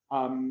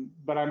I'm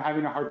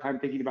having a hard time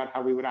thinking about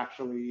how we would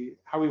actually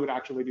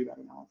do that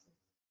analysis.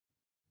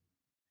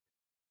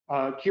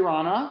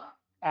 Kirana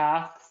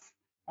asks,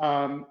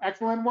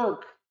 excellent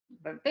work.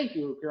 Thank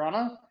you,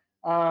 Kirana.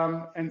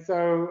 And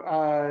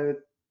so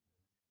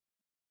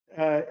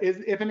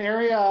if an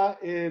area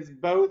is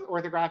both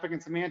orthographic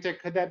and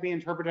semantic, could that be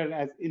interpreted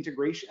as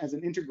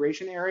an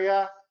integration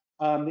area?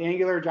 The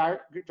angular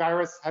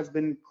gyrus has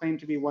been claimed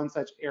to be one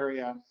such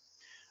area.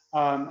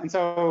 And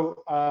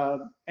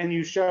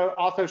you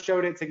also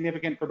showed it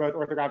significant for both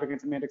orthographic and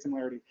semantic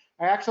similarity.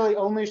 I actually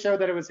only showed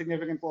that it was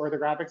significant for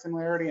orthographic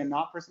similarity and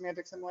not for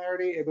semantic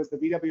similarity. It was the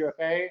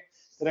VWFA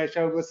that I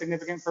showed was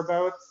significant for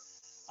both.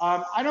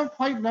 I don't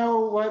quite know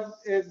what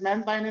is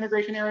meant by an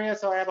integration area,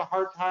 so I have a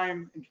hard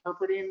time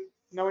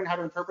knowing how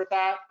to interpret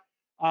that.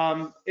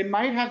 It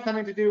might have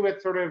something to do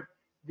with sort of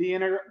the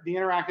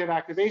interactive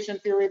activation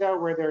theory, though,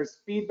 where there's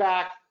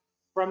feedback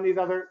from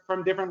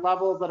different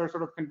levels that are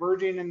sort of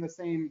converging in the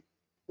same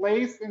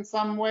place in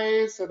some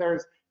ways. So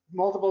there's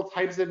multiple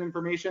types of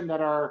information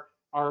that are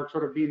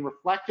sort of being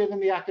reflected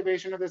in the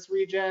activation of this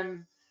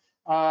region.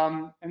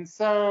 And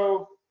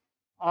so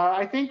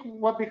I think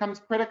what becomes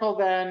critical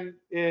then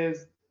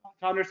is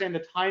to understand the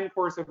time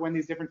course of when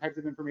these different types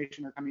of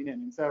information are coming in.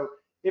 And so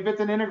if it's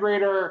an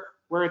integrator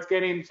where it's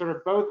getting sort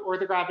of both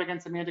orthographic and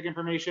semantic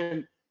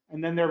information,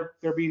 and then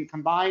they're being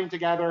combined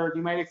together,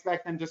 you might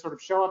expect them to sort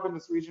of show up in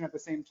this region at the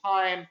same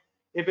time.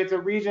 If it's a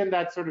region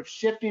that's sort of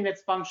shifting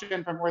its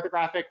function from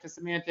orthographic to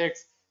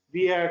semantics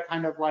via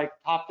kind of like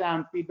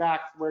top-down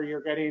feedback where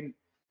you're getting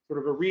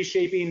sort of a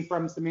reshaping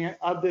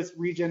of this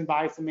region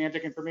by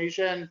semantic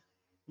information,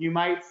 you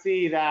might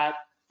see that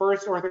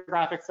first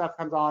orthographic stuff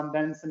comes on,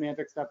 then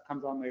semantic stuff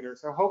comes on later.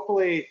 So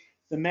hopefully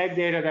the MEG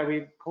data that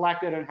we've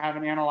collected and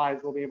haven't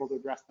analyzed will be able to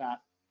address that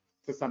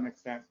to some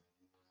extent.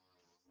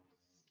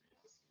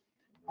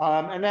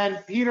 And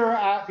then Peter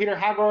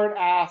Hagord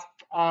asked,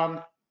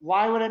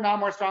 why would it not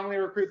more strongly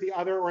recruit the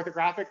other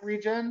orthographic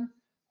region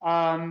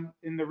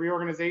in the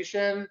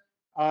reorganization?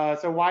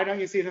 So why don't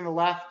you see it in the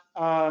left,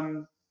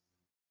 the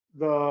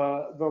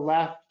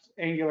left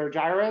angular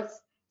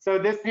gyrus? So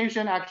this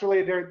patient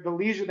actually, the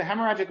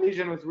hemorrhagic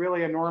lesion was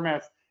really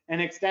enormous and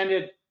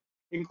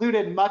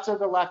included much of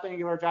the left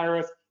angular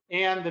gyrus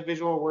and the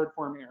visual word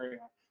form area.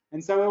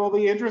 And so it will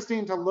be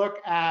interesting to look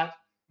at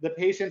the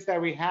patients that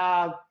we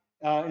have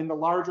in the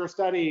larger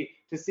study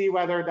to see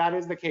whether that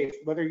is the case,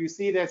 whether you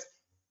see this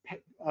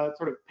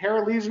sort of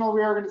paralesional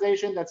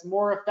reorganization that's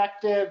more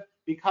effective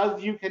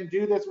because you can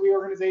do this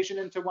reorganization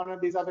into one of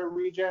these other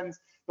regions.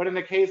 But in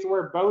the case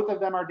where both of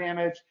them are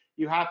damaged,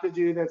 you have to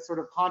do this sort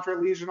of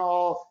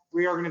contralesional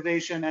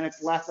reorganization and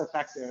it's less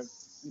effective.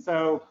 And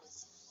so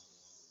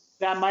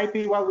that might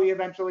be what we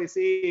eventually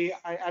see.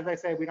 As I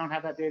say, we don't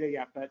have that data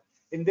yet, but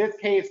in this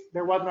case,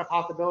 there wasn't a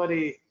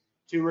possibility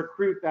to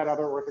recruit that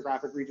other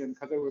orthographic region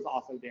because it was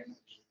also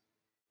damaged.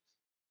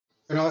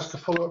 Can I ask a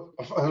follow-up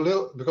a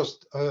little,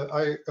 because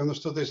I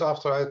understood this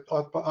after I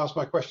asked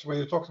my question when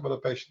you talked about a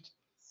patient.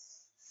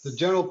 The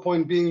general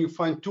point being you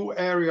find two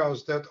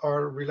areas that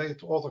are related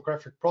to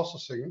orthographic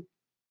processing.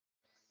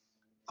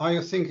 Are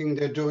you thinking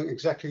they're doing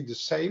exactly the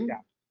same?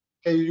 Yeah.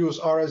 Can you use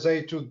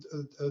RSA to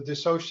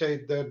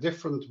dissociate their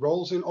different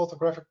roles in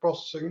orthographic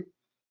processing?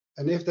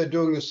 And if they're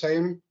doing the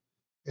same,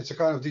 it's a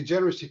kind of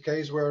degeneracy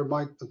case where it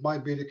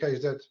might be the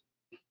case that,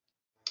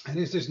 and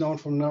this is known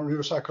from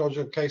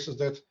neuropsychological cases,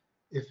 that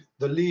if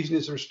the lesion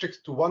is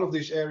restricted to one of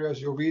these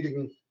areas, your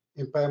reading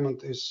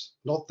impairment is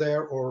not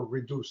there or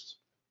reduced.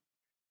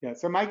 Yeah,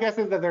 so my guess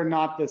is that they're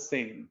not the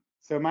same.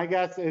 So my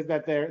guess is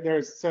that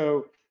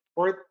so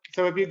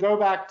if you go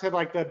back to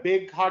like the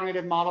big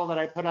cognitive model that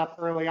I put up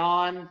early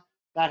on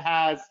that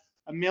has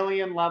 1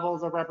 million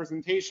levels of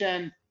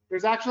representation,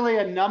 there's actually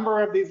a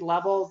number of these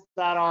levels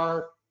that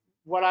are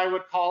what I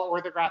would call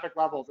orthographic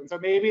levels. And so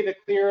maybe the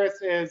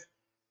clearest is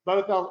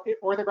both the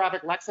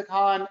orthographic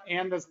lexicon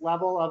and this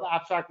level of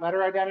abstract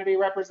letter identity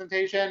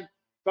representation.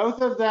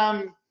 Both of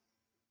them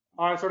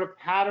are sort of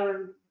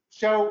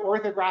show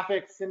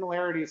orthographic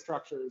similarity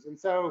structures. And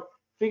so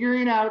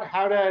figuring out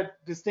how to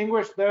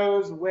distinguish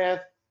those with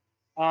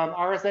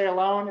RSA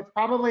alone, it's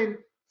probably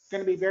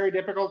going to be very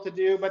difficult to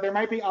do, but there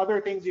might be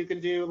other things you can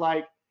do,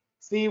 like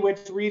see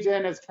which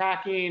region is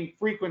tracking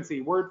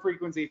frequency, word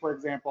frequency, for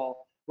example,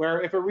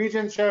 where if a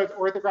region shows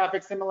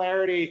orthographic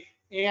similarity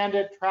and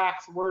it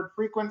tracks word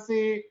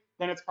frequency,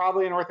 then it's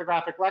probably an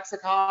orthographic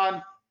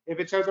lexicon. If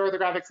it shows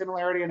orthographic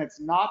similarity and it's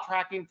not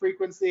tracking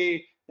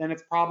frequency, then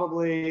it's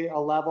probably a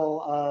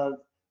level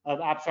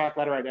of abstract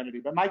letter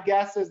identity. But my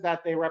guess is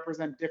that they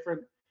represent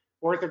different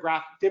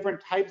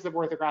types of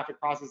orthographic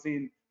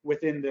processing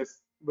within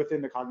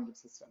the cognitive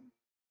system.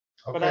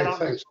 But I Okay, don't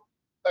thanks.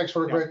 Thanks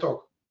for a great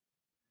talk.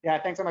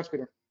 Yeah, thanks so much,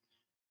 Peter.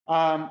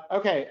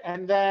 Okay,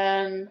 and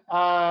then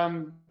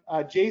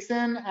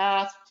Jason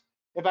asked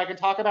if I can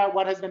talk about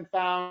what has been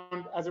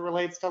found as it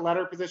relates to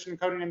letter position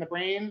coding in the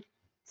brain.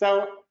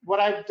 So what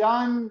I've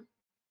done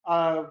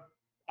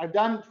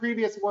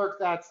previous work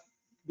that's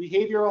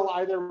behavioral,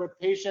 either with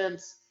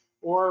patients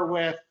or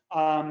with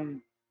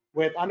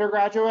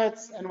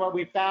undergraduates, and what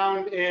we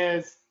found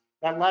is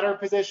that letter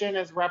position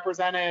is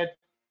represented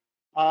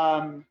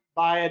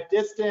by a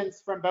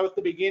distance from both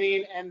the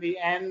beginning and the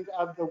end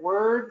of the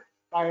word.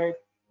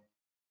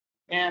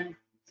 And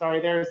sorry,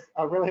 there's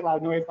a really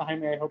loud noise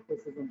behind me. I hope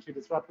this isn't too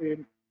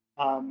disrupting.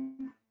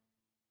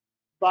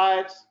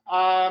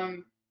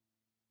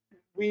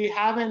 We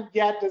haven't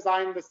yet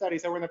designed the study,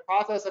 so we're in the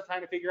process of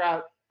trying to figure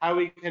out how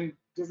we can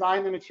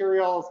design the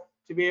materials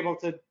to be able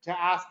to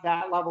ask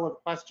that level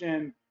of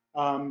question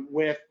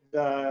with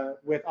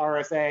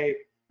RSA.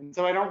 And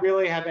so I don't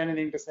really have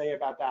anything to say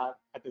about that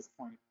at this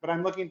point. But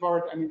I'm looking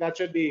forward. I mean, that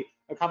should be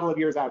a couple of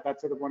years out. That's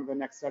sort of one of the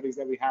next studies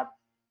that we have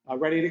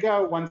ready to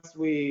go once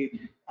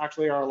we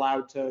actually are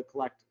allowed to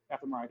collect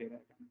fMRI data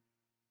again.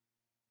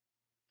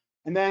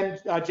 And then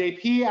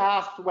JP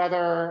asked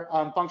whether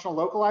functional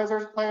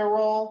localizers play a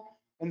role.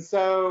 And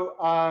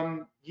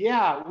so,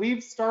 yeah,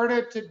 we've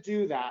started to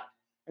do that.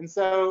 And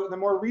so the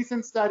more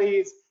recent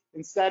studies,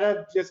 instead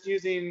of just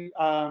using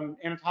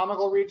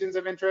anatomical regions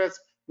of interest,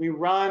 we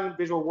run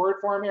visual word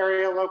form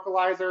area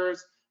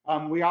localizers.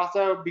 We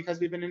also,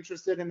 because we've been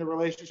interested in the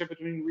relationship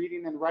between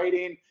reading and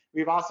writing,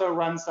 we've also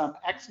run some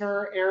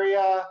Exner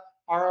area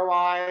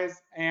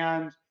ROIs,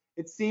 and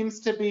it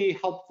seems to be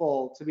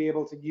helpful to be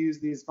able to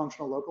use these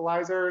functional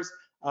localizers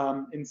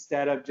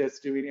instead of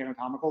just doing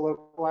anatomical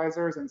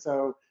localizers. And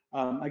so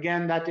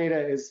again, that data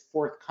is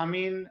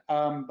forthcoming,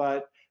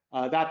 but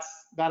that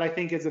I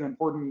think is an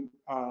important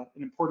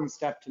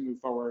step to move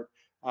forward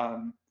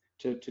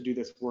to do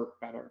this work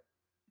better.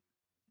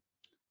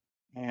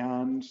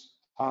 And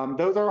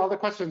those are all the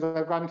questions.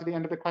 I've gotten to the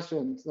end of the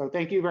questions. So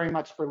thank you very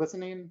much for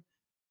listening.